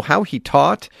also how he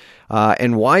taught.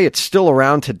 And why it's still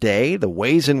around today, the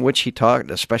ways in which he taught,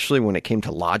 especially when it came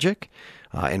to logic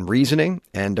and reasoning.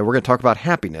 And we're going to talk about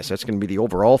happiness. That's going to be the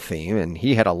overall theme, and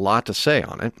he had a lot to say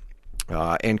on it.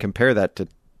 And compare that to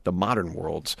the modern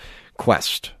world's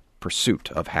pursuit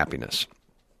of happiness.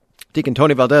 Deacon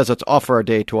Tony Valdez, let's offer our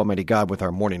day to Almighty God with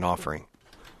our morning offering.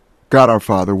 God our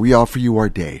Father, we offer you our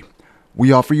day.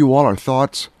 We offer you all our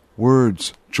thoughts,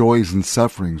 words, joys, and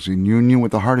sufferings in union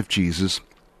with the heart of Jesus.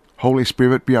 Holy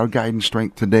Spirit, be our guide and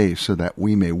strength today so that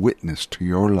we may witness to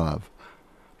your love.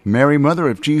 Mary, Mother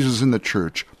of Jesus in the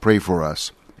Church, pray for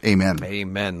us. Amen.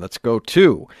 Amen. Let's go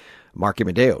to Mark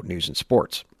Amadeo, News and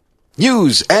Sports.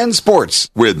 News and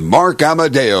Sports with Mark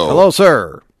Amadeo. Hello,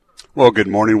 sir. Well, good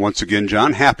morning once again,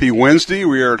 John. Happy Wednesday.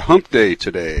 We are at Hump Day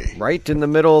today. Right in the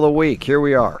middle of the week. Here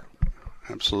we are.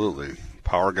 Absolutely.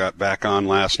 Power got back on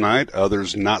last night.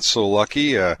 Others not so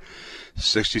lucky.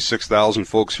 66,000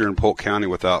 folks here in Polk County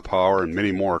without power and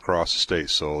many more across the state.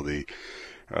 So the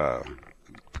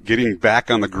getting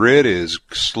back on the grid is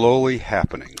slowly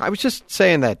happening. I was just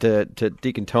saying that to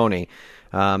Deacon Tony.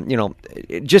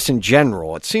 Just in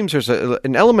general, it seems there's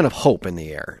an element of hope in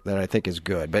the air that I think is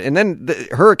good. And then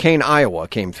Hurricane Iowa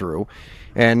came through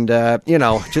and,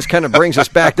 just kind of brings us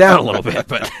back down a little bit.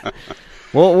 But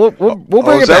we'll bring it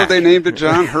back. Is that what they named it,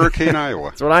 John? Hurricane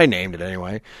Iowa. That's what I named it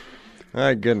anyway.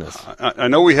 My goodness. I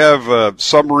know we have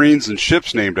submarines and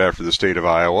ships named after the state of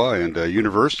Iowa and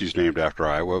universities named after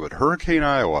Iowa, but Hurricane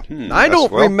Iowa. I don't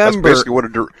remember. That's basically what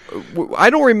I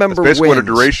don't remember that's basically what a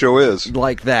derecho is.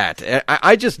 Like that.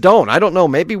 I just don't. I don't know.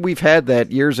 Maybe we've had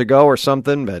that years ago or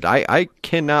something, but I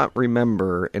cannot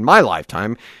remember in my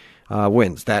lifetime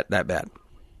winds that bad.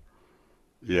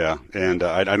 Yeah, and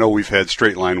I know we've had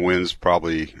straight line winds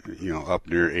probably, up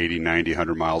near 80, 90,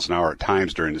 100 miles an hour at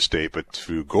times during the state, but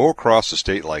to go across the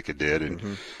state like it did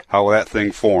and how that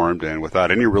thing formed, and without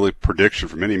any really prediction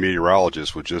from any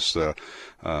meteorologist, was just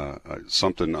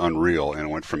something unreal, and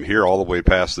it went from here all the way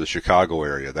past the Chicago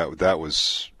area. That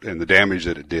was, and the damage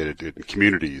that it did in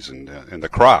communities and the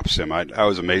crops. I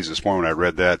was amazed this morning when I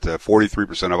read that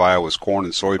 43% of Iowa's corn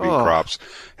and soybean crops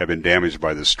have been damaged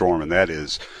by this storm, and that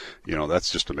is,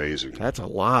 that's just amazing. That's a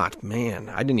lot, man.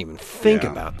 I didn't even think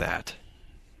about that.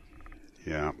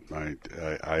 Yeah,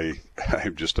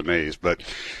 I'm just amazed. But,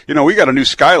 we got a new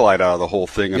skylight out of the whole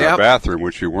thing in our bathroom,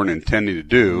 which we weren't intending to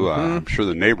do. I'm sure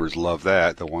the neighbors love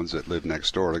that, the ones that live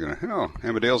next door. They're going,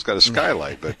 Amadale's got a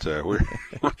skylight, but we're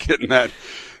getting that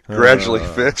gradually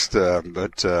fixed.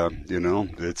 But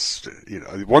it's,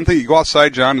 one thing, you go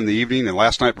outside, John, in the evening, and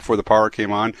last night before the power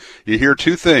came on, you hear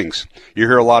two things. You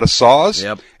hear a lot of saws,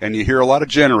 and you hear a lot of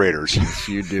generators. Yes,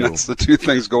 you do. That's the two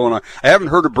things going on. I haven't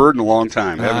heard a bird in a long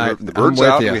time. The birds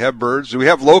out. Do we have birds? Do we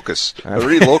have locusts? Are there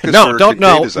any locusts?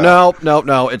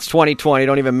 No. It's 2020.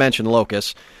 Don't even mention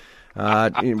locusts. I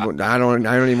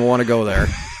don't even want to go there.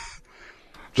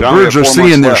 The birds are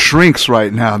seeing their shrinks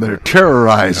right now. They're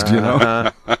terrorized,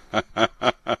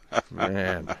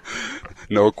 Man.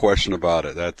 No question about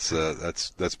it.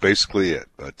 That's basically it.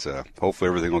 But hopefully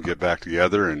everything will get back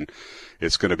together, and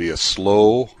it's going to be a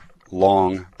slow,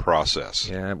 long process.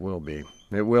 Yeah, it will be.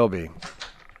 It will be.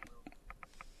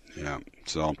 Yeah.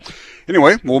 So,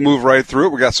 anyway, we'll move right through it.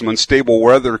 We got some unstable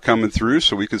weather coming through,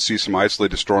 so we could see some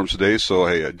isolated storms today. So,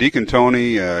 hey, Deacon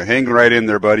Tony, hang right in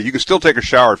there, buddy. You can still take a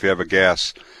shower if you have a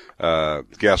gas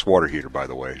water heater, by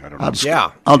the way. I don't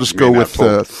know. I'll just go with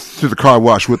to the car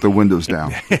wash with the windows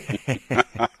down.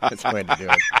 That's the way to do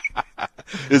it.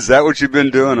 Is that what you've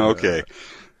been doing? Okay.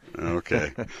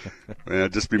 Yeah,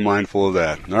 just be mindful of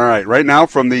that. All right. Right now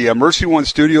from the Mercy One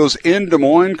Studios in Des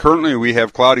Moines, currently we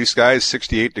have cloudy skies,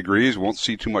 68 degrees. Won't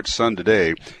see too much sun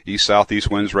today. East-southeast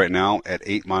winds right now at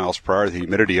 8 miles per hour. The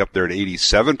humidity up there at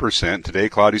 87%. Today,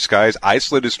 cloudy skies.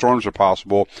 Isolated storms are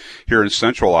possible here in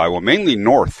central Iowa, mainly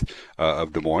north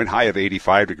of Des Moines. High of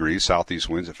 85 degrees. Southeast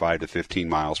winds at 5 to 15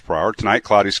 miles per hour. Tonight,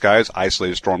 cloudy skies.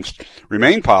 Isolated storms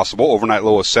remain possible. Overnight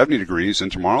low of 70 degrees.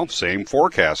 And tomorrow, same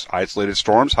forecast. Isolated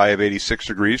storms. High of 86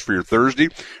 degrees for your Thursday.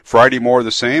 Friday, more of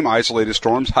the same. Isolated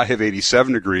storms, high of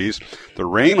 87 degrees. The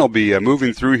rain will be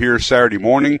moving through here Saturday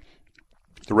morning.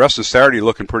 The rest of Saturday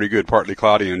looking pretty good, partly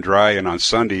cloudy and dry, and on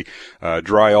Sunday,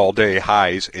 dry all day,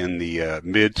 highs in the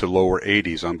mid to lower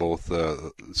 80s on both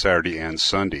Saturday and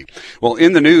Sunday. Well,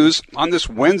 in the news, on this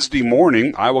Wednesday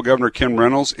morning, Iowa Governor Kim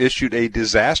Reynolds issued a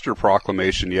disaster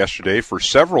proclamation yesterday for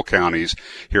several counties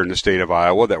here in the state of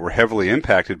Iowa that were heavily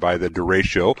impacted by the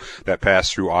derecho that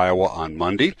passed through Iowa on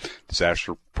Monday.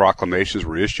 Disaster proclamations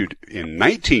were issued in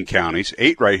 19 counties,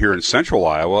 8 right here in central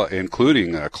Iowa,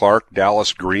 including Clark,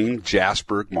 Dallas, Greene,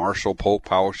 Jasper, Marshall, Polk,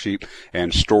 Powesheep,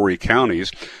 and Story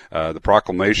counties. The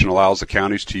proclamation allows the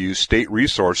counties to use state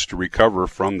resources to recover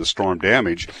from the storm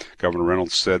damage. Governor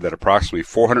Reynolds said that approximately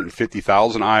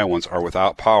 450,000 Iowans are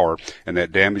without power, and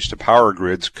that damage to power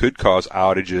grids could cause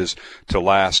outages to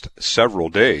last several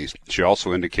days. She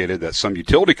also indicated that some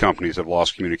utility companies have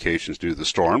lost communications due to the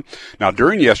storm. Now,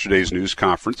 during yesterday's news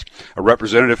conference, a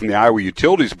representative from the Iowa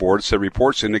Utilities Board said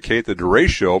reports indicate the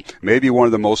derecho may be one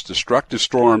of the most destructive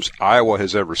storms Iowa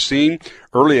has ever seen.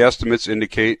 Early estimates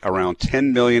indicate around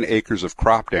 10 million acres of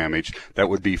crop damage. That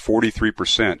would be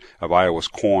 43% of Iowa's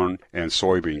corn and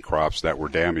soybean crops that were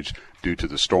damaged due to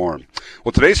the storm.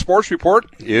 Well, today's sports report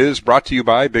is brought to you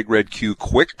by Big Red Q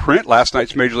Quick Print. Last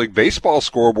night's Major League Baseball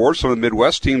scoreboard, some of the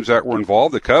Midwest teams that were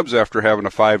involved. The Cubs, after having a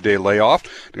 5-day layoff,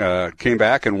 came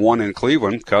back and won in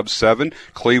Cleveland. Cubs 7,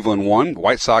 Cleveland 1.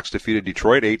 White Sox defeated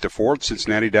Detroit 8-4.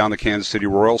 Cincinnati down the Kansas City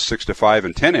Royals 6-5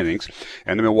 in 10 innings.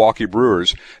 And the Milwaukee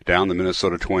Brewers down the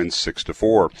Minnesota Twins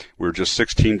 6-4. We're just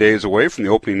 16 days away from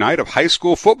the opening night of high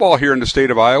school football here in the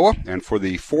state of Iowa. And for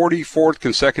the 44th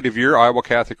consecutive year, Iowa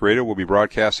Catholic Radio will be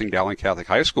broadcasting Dowling Catholic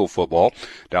High School football.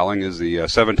 Dowling is the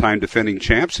 7-time defending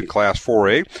champs in Class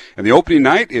 4A. And the opening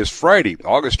night is Friday,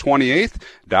 August 28th,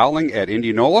 Dowling at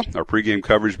Indianola. Our pregame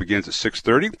coverage begins at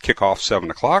 6:30, kickoff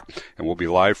 7 o'clock, and we'll be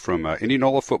live from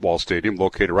Indianola Football Stadium,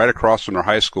 located right across from their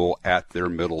high school at their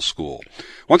middle school.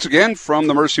 Once again, from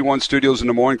the Mercy One Studios in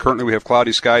Des Moines, currently we have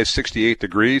cloudy skies, 68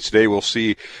 degrees. Today we'll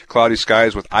see cloudy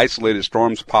skies with isolated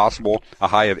storms possible, a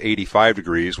high of 85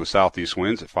 degrees with southeast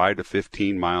winds at 5 to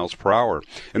 15 miles per hour.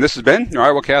 And this has been your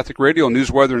Iowa Catholic Radio News,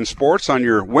 Weather, and Sports on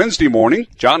your Wednesday morning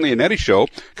Jon Leonetti Show.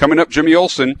 Coming up, Jimmy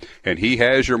Olsen, and he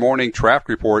has your morning traffic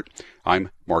report. I'm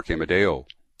Mark Amadeo.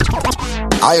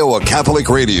 Iowa Catholic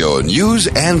Radio News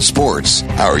and Sports.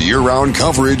 Our year-round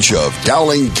coverage of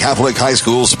Dowling Catholic High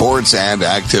School sports and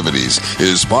activities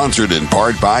is sponsored in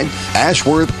part by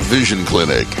Ashworth Vision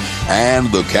Clinic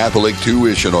and the Catholic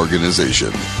Tuition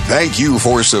Organization. Thank you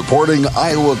for supporting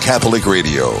Iowa Catholic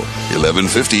Radio,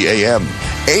 1150 AM,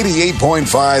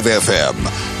 88.5 FM,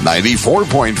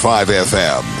 94.5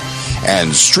 FM,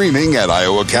 and streaming at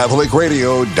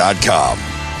iowacatholicradio.com.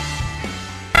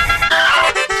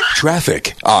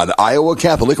 Traffic on Iowa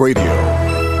Catholic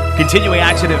Radio. Continuing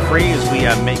accident-free as we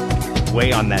make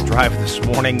way on that drive this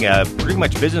morning. Pretty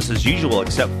much business as usual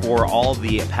except for all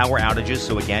the power outages.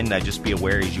 So again, just be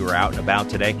aware as you are out and about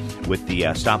today with the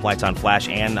stoplights on flash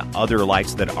and other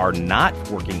lights that are not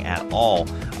working at all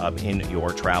in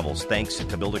your travels. Thanks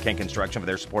to Builder Ken Construction for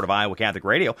their support of Iowa Catholic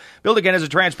Radio. Builder Ken is a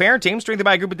transparent team strengthened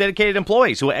by a group of dedicated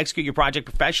employees who will execute your project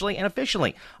professionally and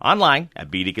efficiently. Online at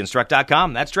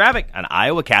bdconstruct.com. That's traffic on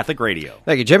Iowa Catholic Radio.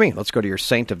 Thank you, Jimmy. Let's go to your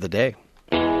saint of the day.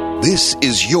 This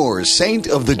is your Saint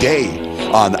of the Day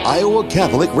on Iowa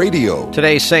Catholic Radio.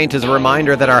 Today's saint is a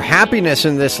reminder that our happiness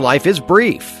in this life is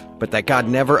brief, but that God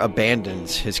never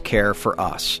abandons his care for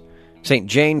us. St.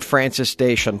 Jane Frances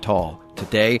de Chantal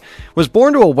today was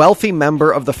born to a wealthy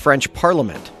member of the French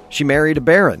Parliament. She married a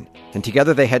baron, and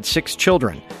together they had 6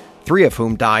 children, 3 of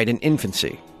whom died in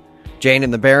infancy. Jane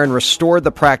and the baron restored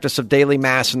the practice of daily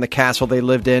mass in the castle they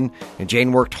lived in, and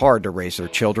Jane worked hard to raise their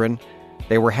children.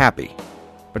 They were happy.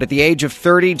 But at the age of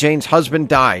 30, Jane's husband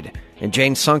died, and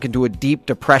Jane sunk into a deep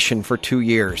depression for 2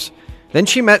 years. Then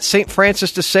she met St.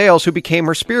 Francis de Sales, who became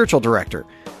her spiritual director.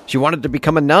 She wanted to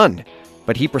become a nun,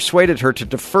 but he persuaded her to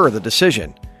defer the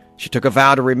decision. She took a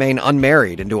vow to remain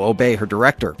unmarried and to obey her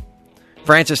director.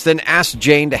 Francis then asked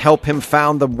Jane to help him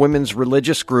found the women's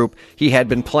religious group he had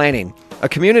been planning, a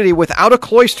community without a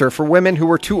cloister for women who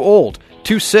were too old,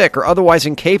 too sick, or otherwise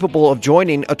incapable of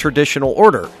joining a traditional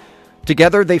order.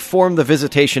 Together, they formed the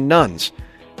Visitation Nuns.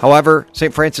 However,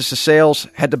 St. Francis de Sales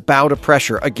had to bow to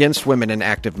pressure against women in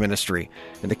active ministry,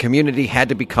 and the community had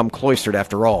to become cloistered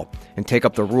after all and take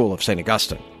up the rule of St.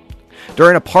 Augustine.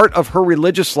 During a part of her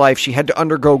religious life, she had to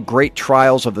undergo great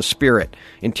trials of the spirit,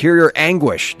 interior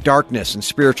anguish, darkness, and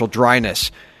spiritual dryness.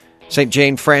 St.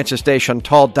 Jane Frances de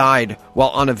Chantal died while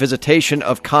on a visitation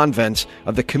of convents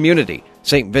of the community.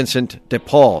 St. Vincent de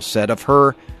Paul said of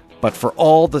her, "But for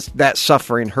all that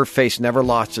suffering, her face never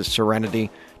lost its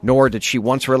serenity, nor did she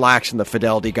once relax in the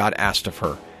fidelity God asked of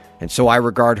her. And so I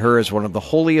regard her as one of the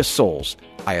holiest souls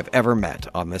I have ever met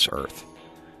on this earth."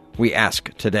 We ask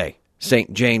today,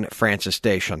 St. Jane Frances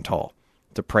de Chantal,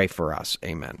 to pray for us.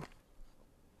 Amen.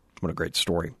 What a great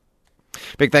story.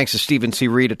 Big thanks to Stephen C.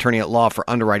 Reed, attorney at law, for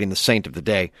underwriting the saint of the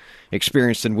day,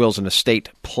 experienced in wills and estate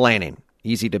planning.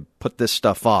 Easy to put this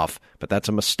stuff off, but that's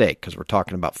a mistake because we're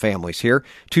talking about families here.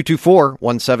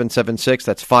 224-1776.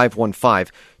 That's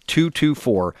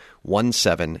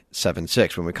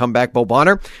 515-224-1776. When we come back, Bo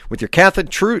Bonner with your Catholic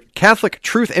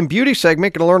Truth and Beauty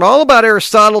segment. Going to learn all about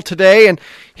Aristotle today and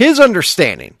his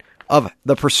understanding of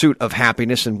the pursuit of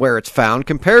happiness and where it's found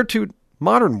compared to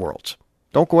modern worlds.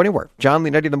 Don't go anywhere. Jon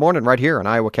Leonetti in the morning right here on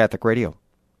Iowa Catholic Radio.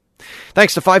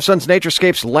 Thanks to Five Sons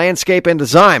Naturescapes Landscape and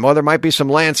Design. Well, there might be some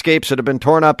landscapes that have been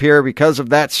torn up here because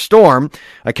of that storm.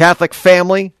 A Catholic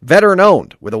family,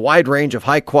 veteran-owned, with a wide range of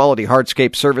high-quality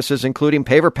hardscape services, including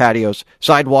paver patios,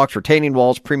 sidewalks, retaining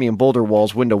walls, premium boulder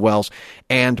walls, window wells,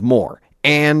 and more.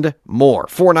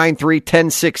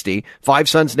 493-1060,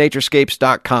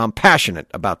 FiveSonsNaturescapes.com. Passionate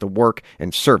about the work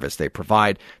and service they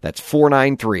provide. That's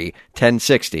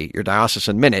 493-1060. Your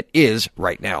Diocesan Minute is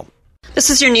right now.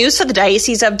 This is your news for the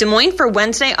Diocese of Des Moines for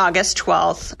Wednesday, August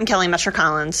 12th. I'm Kelly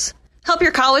Mescher-Collins. Help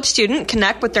your college student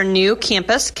connect with their new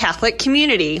campus Catholic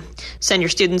community. Send your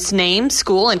student's name,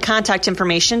 school, and contact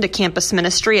information to campus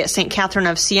ministry at St. Catherine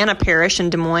of Siena Parish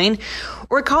in Des Moines,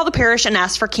 or call the parish and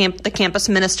ask for the campus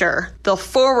minister. They'll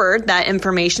forward that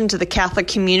information to the Catholic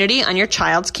community on your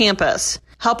child's campus.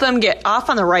 Help them get off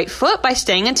on the right foot by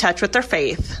staying in touch with their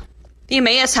faith. The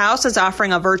Emmaus House is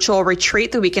offering a virtual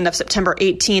retreat the weekend of September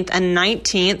 18th and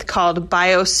 19th called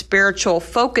Bio-Spiritual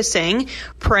Focusing,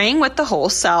 Praying with the Whole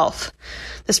Self.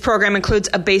 This program includes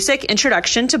a basic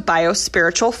introduction to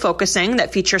bio-spiritual focusing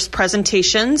that features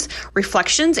presentations,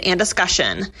 reflections, and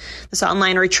discussion. This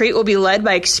online retreat will be led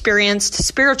by experienced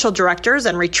spiritual directors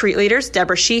and retreat leaders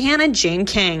Deborah Sheehan and Jane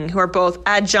King, who are both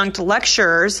adjunct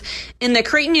lecturers in the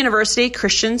Creighton University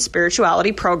Christian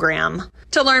Spirituality Program.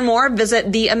 To learn more,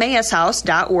 visit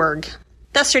theemmaushouse.org.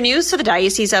 That's your news for the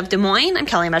Diocese of Des Moines. I'm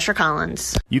Kelly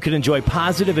Mescher-Collins. You can enjoy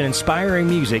positive and inspiring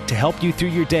music to help you through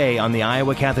your day on the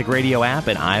Iowa Catholic Radio app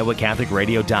at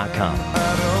iowacatholicradio.com.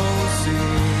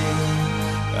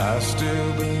 I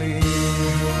still believe.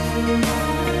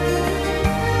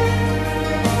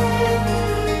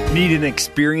 Need an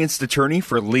experienced attorney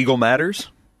for legal matters?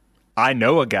 I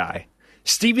know a guy.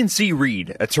 Stephen C.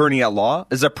 Reed, attorney at law,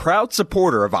 is a proud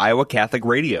supporter of Iowa Catholic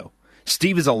Radio.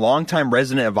 Steve is a longtime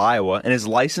resident of Iowa and is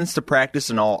licensed to practice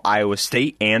in all Iowa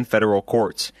state and federal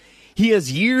courts. He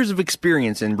has years of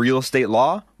experience in real estate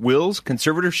law, wills,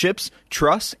 conservatorships,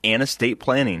 trusts, and estate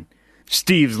planning.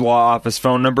 Steve's law office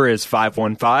phone number is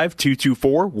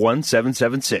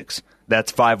 515-224-1776.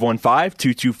 That's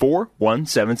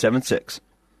 515-224-1776.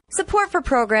 Support for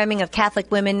programming of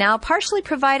Catholic Women Now partially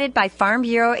provided by Farm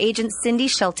Bureau agent Cindy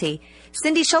Schulte.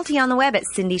 Cindy Schulte on the web at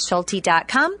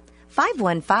cindyschulte.com,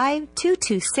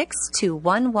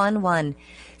 515-226-2111.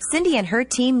 Cindy and her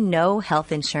team know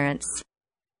health insurance.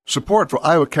 Support for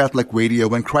Iowa Catholic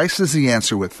Radio and Christ is the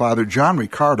Answer with Father John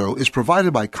Ricardo is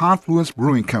provided by Confluence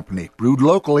Brewing Company, brewed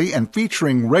locally and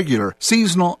featuring regular,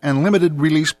 seasonal, and limited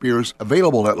release beers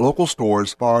available at local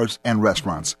stores, bars, and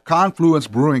restaurants. Confluence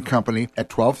Brewing Company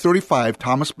at 1235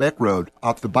 Thomas Beck Road,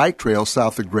 off the bike trail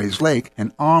south of Grays Lake,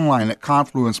 and online at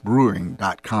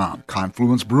confluencebrewing.com.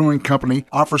 Confluence Brewing Company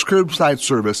offers curbside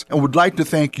service and would like to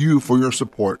thank you for your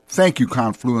support. Thank you,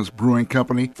 Confluence Brewing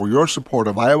Company, for your support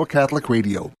of Iowa Catholic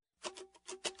Radio.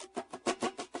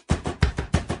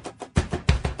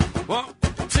 1,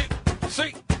 2,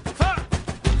 3, 4.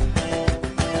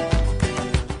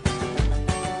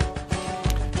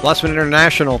 Blessman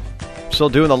International, still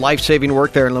doing the life-saving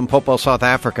work there in Limpopo, South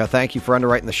Africa. Thank you for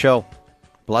underwriting the show.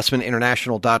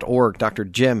 BlessmanInternational.org, Dr.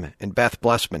 Jim and Beth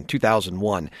Blessman,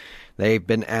 2001. They've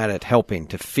been at it helping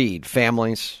to feed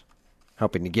families,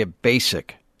 helping to give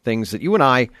basic things that you and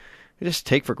I just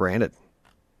take for granted,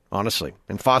 honestly,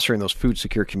 and fostering those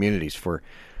food-secure communities for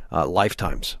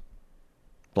lifetimes.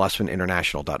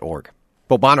 BlessmanInternational.org.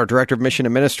 Bo Bonner, Director of Mission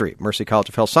and Ministry, Mercy College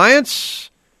of Health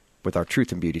Science, with our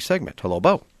Truth and Beauty segment. Hello,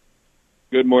 Bo.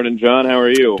 Good morning, John. How are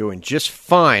you? Doing just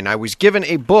fine. I was given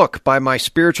a book by my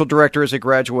spiritual director as a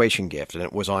graduation gift, and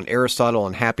it was on Aristotle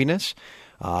and happiness.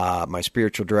 My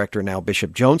spiritual director, now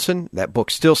Bishop Johnson. That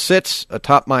book still sits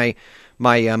atop my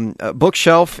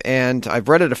bookshelf, and I've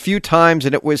read it a few times,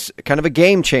 and it was kind of a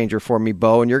game changer for me,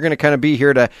 Bo, and you're going to kind of be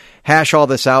here to hash all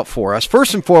this out for us.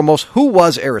 First and foremost, who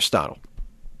was Aristotle?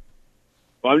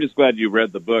 Well, I'm just glad you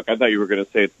read the book. I thought you were going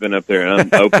to say it's been up there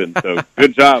unopened, so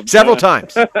good job. Several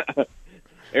times.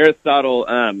 Aristotle,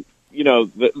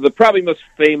 the probably most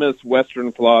famous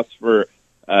Western philosopher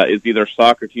is either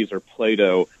Socrates or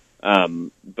Plato,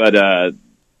 but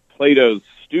Plato's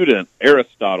student,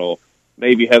 Aristotle,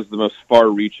 maybe has the most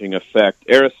far-reaching effect.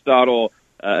 Aristotle,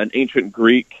 an ancient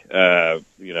Greek,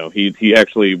 he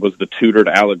actually was the tutor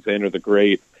to Alexander the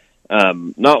Great.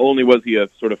 Not only was he a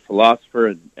sort of philosopher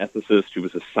and ethicist, he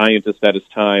was a scientist at his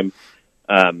time.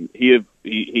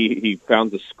 He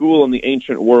founds a school in the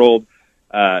ancient world.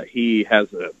 He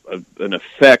has an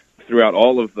effect throughout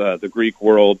all of the Greek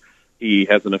world. He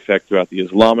has an effect throughout the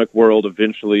Islamic world.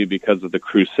 Eventually, because of the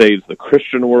Crusades, the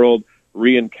Christian world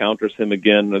re-encounters him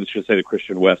again. Let's just say the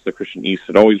Christian West, the Christian East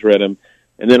had always read him.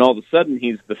 And then all of a sudden,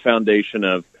 he's the foundation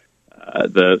of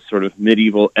the sort of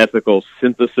medieval ethical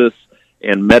synthesis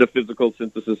and metaphysical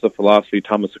synthesis of philosophy.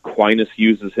 Thomas Aquinas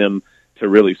uses him to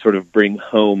really sort of bring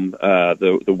home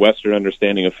the Western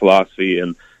understanding of philosophy.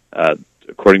 And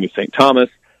according to St. Thomas,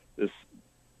 this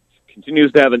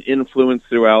continues to have an influence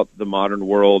throughout the modern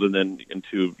world and then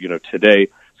into today.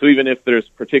 So even if there's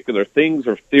particular things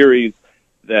or theories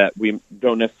that we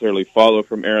don't necessarily follow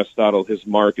from Aristotle, his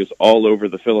mark is all over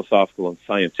the philosophical and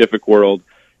scientific world,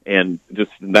 and just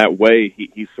in that way,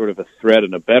 he's sort of a thread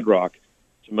and a bedrock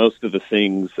to most of the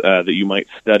things that you might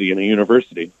study in a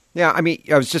university. Yeah, I mean,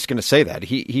 I was just going to say that.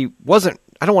 He wasn't,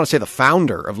 I don't want to say the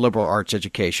founder of liberal arts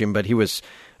education, but he was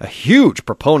a huge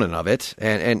proponent of it,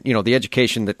 and the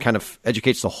education that kind of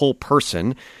educates the whole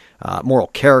person, moral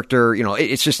character,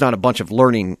 it's just not a bunch of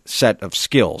learning set of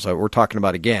skills. We're talking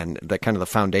about, again, the kind of the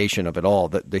foundation of it all,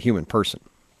 the human person.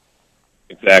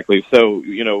 Exactly. So,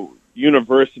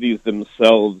 universities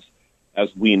themselves,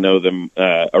 as we know them,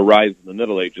 arise in the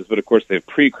Middle Ages, but of course they have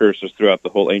precursors throughout the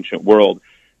whole ancient world.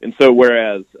 And so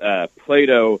whereas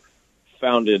Plato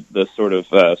founded the sort of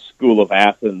school of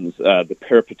Athens, the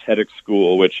Peripatetic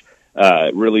school, which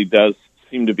really does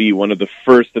seem to be one of the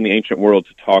first in the ancient world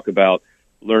to talk about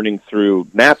learning through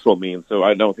natural means. So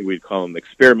I don't think we'd call them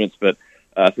experiments, but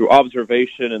through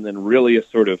observation and then really a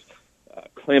sort of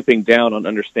clamping down on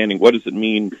understanding what does it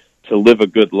mean to live a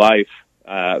good life,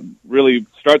 really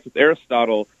starts with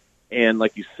Aristotle. And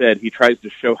like you said, he tries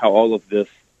to show how all of this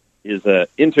is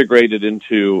integrated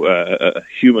into a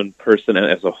human person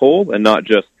as a whole, and not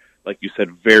just, like you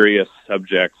said, various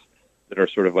subjects that are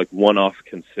sort of like one-off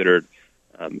considered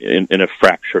in a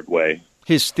fractured way.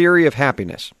 His theory of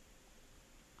happiness.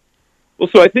 Well,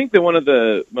 so I think that one of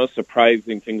the most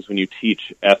surprising things when you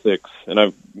teach ethics, and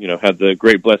I've had the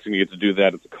great blessing to get to do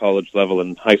that at the college level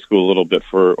and high school a little bit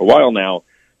for a while now,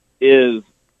 is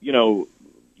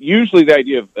usually the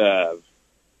idea of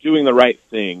doing the right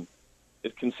thing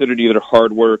is considered either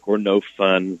hard work or no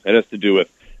fun. It has to do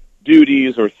with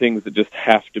duties or things that just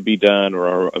have to be done, or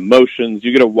our emotions.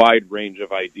 You get a wide range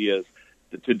of ideas.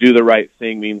 That to do the right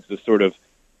thing means to sort of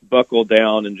buckle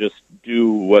down and just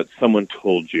do what someone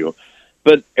told you.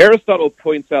 But Aristotle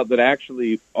points out that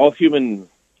actually all human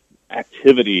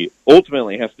activity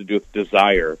ultimately has to do with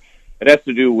desire. It has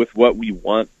to do with what we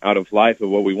want out of life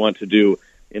and what we want to do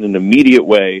in an immediate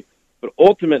way. But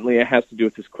ultimately it has to do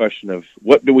with this question of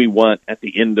what do we want at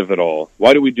the end of it all?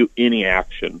 Why do we do any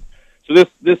action? So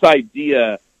this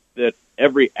idea that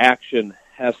every action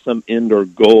has some end or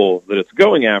goal that it's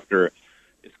going after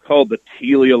is called the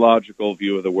teleological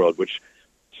view of the world, which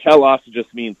telos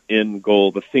just means end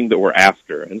goal, the thing that we're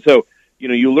after. And so,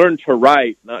 you learn to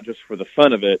write not just for the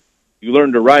fun of it, you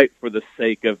learn to write for the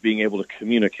sake of being able to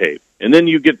communicate. And then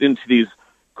you get into these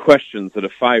questions that a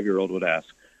 5-year-old would ask.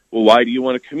 Well, why do you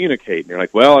want to communicate? And you're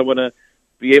like, well, I want to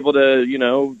be able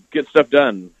to, get stuff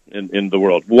done in the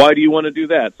world. Why do you want to do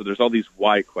that? So there's all these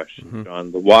why questions,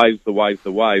 John. The whys, the whys,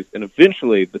 the whys. And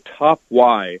eventually, the top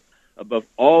why above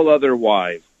all other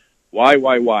whys,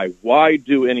 why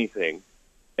do anything,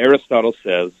 Aristotle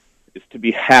says, is to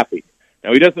be happy.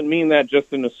 Now, he doesn't mean that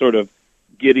just in a sort of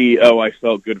giddy, I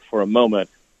felt good for a moment.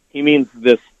 He means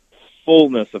this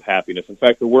fullness of happiness. In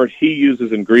fact, the word he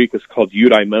uses in Greek is called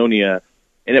eudaimonia,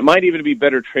 and it might even be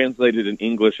better translated in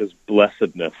English as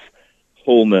blessedness,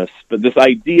 wholeness. But this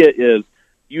idea is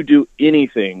you do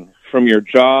anything from your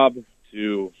job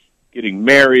to getting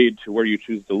married to where you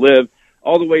choose to live,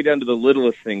 all the way down to the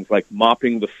littlest things like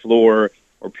mopping the floor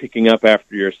or picking up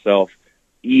after yourself,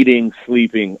 eating,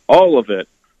 sleeping, all of it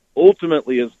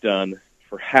ultimately is done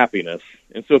for happiness.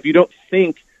 And so if you don't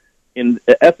think in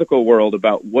the ethical world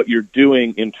about what you're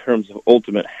doing in terms of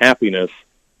ultimate happiness,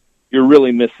 you're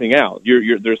really missing out.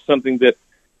 There's something that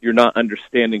you're not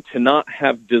understanding. To not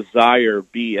have desire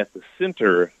be at the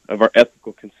center of our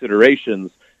ethical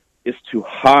considerations is to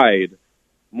hide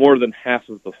more than half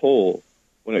of the whole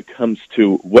when it comes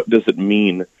to what does it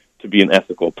mean to be an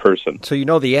ethical person. So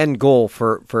the end goal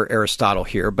for Aristotle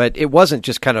here, but it wasn't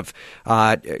just kind of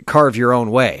carve your own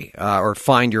way or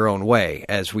find your own way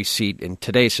as we see in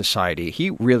today's society. He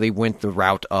really went the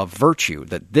route of virtue,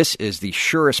 that this is the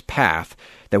surest path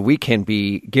that we can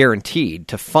be guaranteed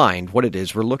to find what it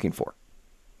is we're looking for.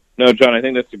 No, John, I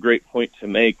think that's a great point to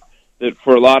make, that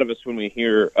for a lot of us when we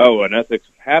hear, an ethics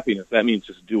of happiness, that means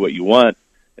just do what you want.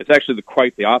 It's actually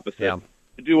quite the opposite. Yeah.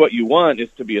 To do what you want is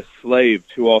to be a slave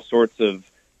to all sorts of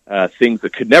things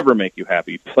that could never make you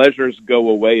happy. Pleasures go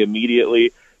away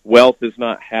immediately. Wealth is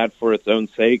not had for its own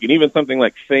sake. And even something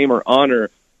like fame or honor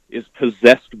is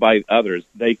possessed by others.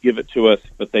 They give it to us,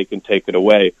 but they can take it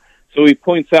away. So he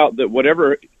points out that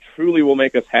whatever truly will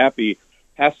make us happy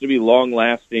has to be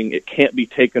long-lasting. It can't be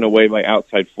taken away by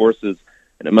outside forces,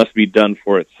 and it must be done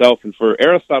for itself. And for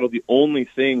Aristotle, the only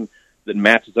thing that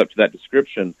matches up to that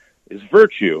description is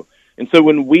virtue. And so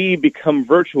when we become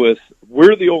virtuous,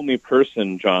 we're the only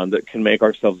person, John, that can make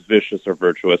ourselves vicious or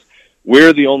virtuous.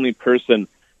 We're the only person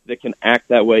that can act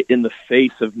that way in the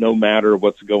face of no matter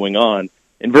what's going on.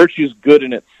 And virtue is good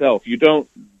in itself. You don't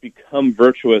become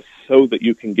virtuous so that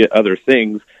you can get other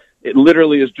things. It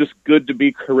literally is just good to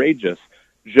be courageous.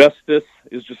 Justice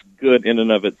is just good in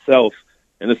and of itself.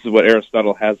 And this is what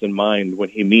Aristotle has in mind when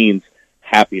he means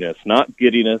happiness, not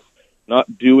giddiness,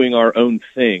 not doing our own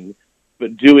thing,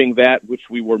 but doing that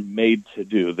which we were made to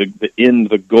do, the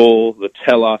end, the goal, the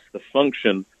telos, the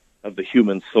function of the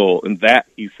human soul. And that,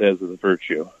 he says, is a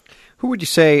virtue. Who would you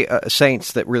say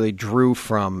saints that really drew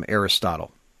from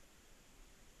Aristotle?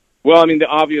 Well, I mean, the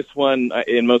obvious one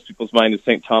in most people's mind is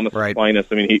St. Thomas Aquinas.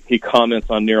 I mean, he comments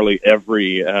on nearly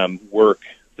every work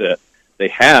that they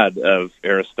had of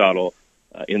Aristotle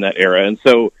in that era. And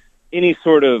so any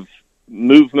sort of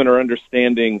movement or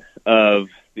understanding of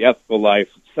the ethical life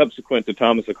subsequent to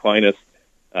Thomas Aquinas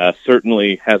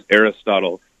certainly has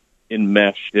Aristotle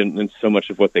enmeshed in so much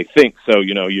of what they think. So,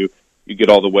 you get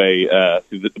all the way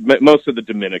through most of the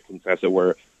Dominicans, as it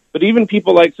were. But even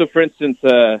people like, so for instance,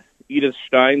 Edith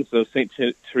Stein, so St.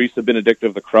 Teresa Benedict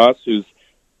of the Cross, whose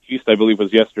feast I believe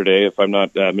was yesterday, if I'm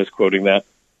not misquoting that.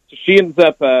 So she ends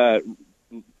up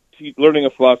learning a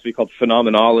philosophy called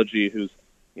phenomenology, who's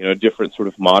a different sort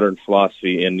of modern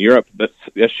philosophy in Europe. But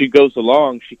as she goes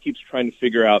along, she keeps trying to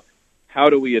figure out how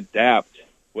do we adapt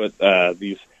what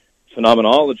these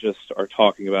phenomenologists are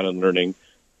talking about and learning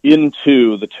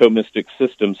into the Thomistic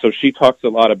system. So she talks a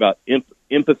lot about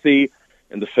empathy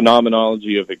and the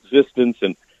phenomenology of existence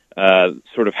and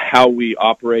sort of how we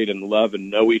operate and love and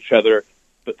know each other.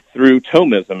 But through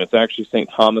Thomism, it's actually St.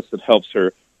 Thomas that helps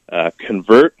her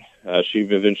convert. She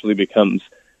eventually becomes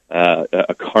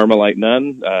a Carmelite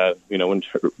nun.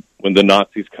 When the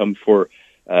Nazis come for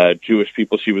Jewish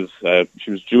people, she was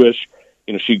Jewish.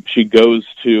 She goes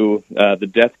to the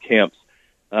death camps.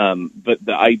 But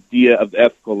the idea of the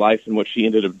ethical life and what she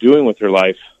ended up doing with her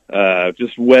life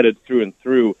just wedded through and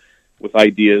through with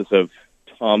ideas of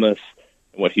Thomas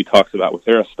and what he talks about with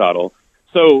Aristotle.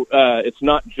 So it's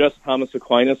not just Thomas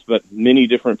Aquinas, but many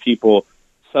different people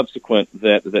subsequent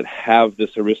that have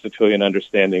this Aristotelian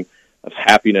understanding of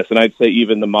happiness. And I'd say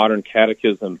even the modern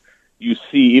catechism, you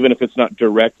see, even if it's not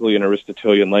directly in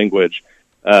Aristotelian language,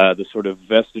 the sort of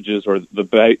vestiges or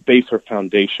the base or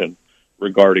foundation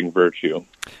regarding virtue.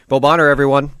 Bo Bonner,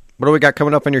 everyone. What do we got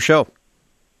coming up on your show?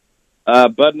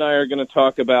 Bud and I are going to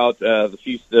talk about the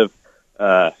feast of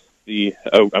I'm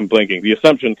blanking. The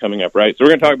Assumption coming up, right? So we're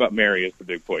going to talk about Mary is the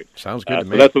big point. Sounds good to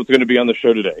me. So that's what's going to be on the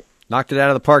show today. Knocked it out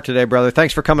of the park today, brother.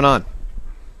 Thanks for coming on.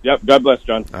 Yep. God bless,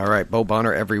 John. All right. Bo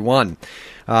Bonner, everyone.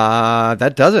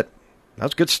 That does it.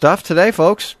 That's good stuff today,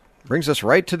 folks. Brings us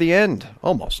right to the end,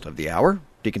 almost, of the hour.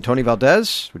 Deacon Tony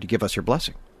Valdez, would you give us your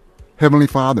blessing? Heavenly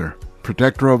Father,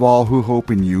 protector of all who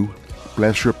hope in you,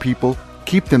 bless your people,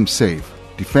 keep them safe,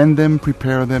 defend them,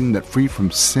 prepare them, that free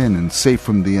from sin and safe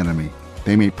from the enemy,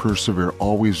 they may persevere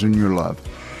always in your love.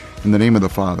 In the name of the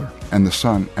Father, and the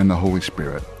Son, and the Holy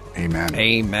Spirit. Amen.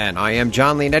 Amen. I am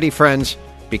Jon Leonetti, friends.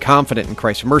 Be confident in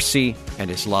Christ's mercy and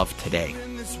his love today.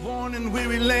 In this worn and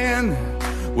weary land,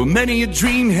 where many a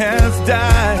dream has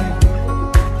died,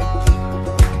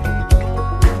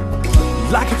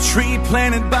 like a tree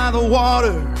planted by the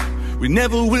water, we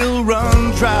never will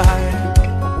run dry.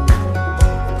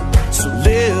 So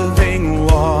living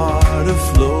water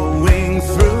flowing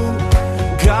through,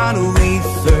 God, we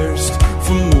thirst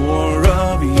for more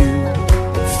of you.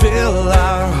 Fill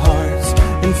our hearts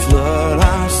and flood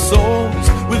our souls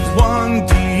with one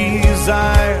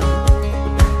desire,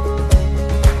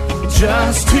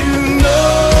 just to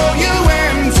know you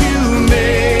and to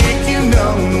make you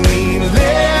known. We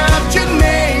lift your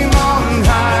name on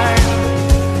high.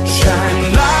 Shine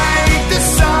like the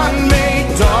sun, make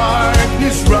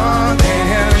darkness run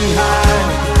and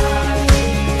hide.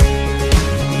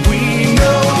 We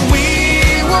know we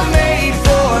were made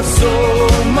for so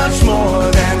much more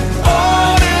than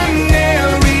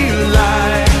ordinary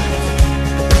life.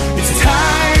 It's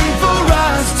time for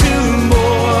us to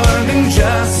more than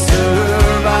just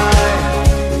survive.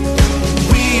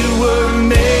 We were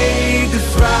made to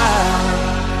thrive.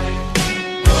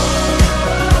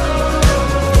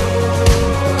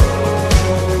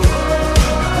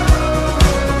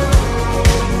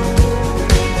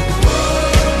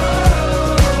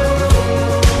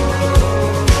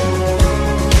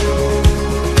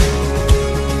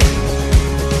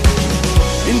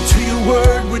 Into your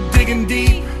word we're digging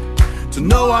deep to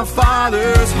know our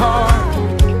Father's heart.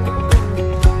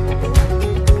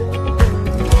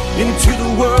 Into the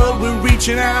world we're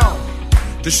reaching out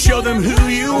to show them who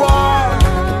you are.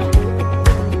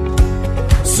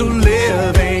 So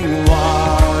living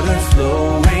water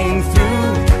flowing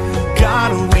through,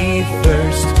 God, we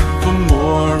thirst for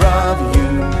more of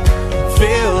you.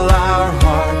 Fill our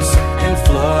hearts and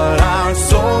flood our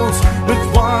souls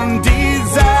with one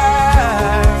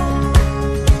desire,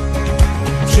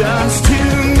 just to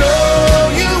know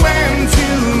you and to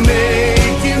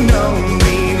make you known.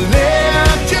 We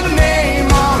lift your name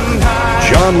on high.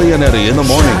 Jon Leonetti in the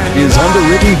Morning is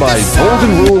underwritten by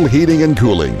Golden Rule Heating and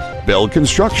Cooling, Bell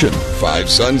Construction, Five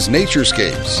Sons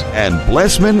Naturescapes, and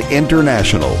Blessman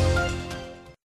International.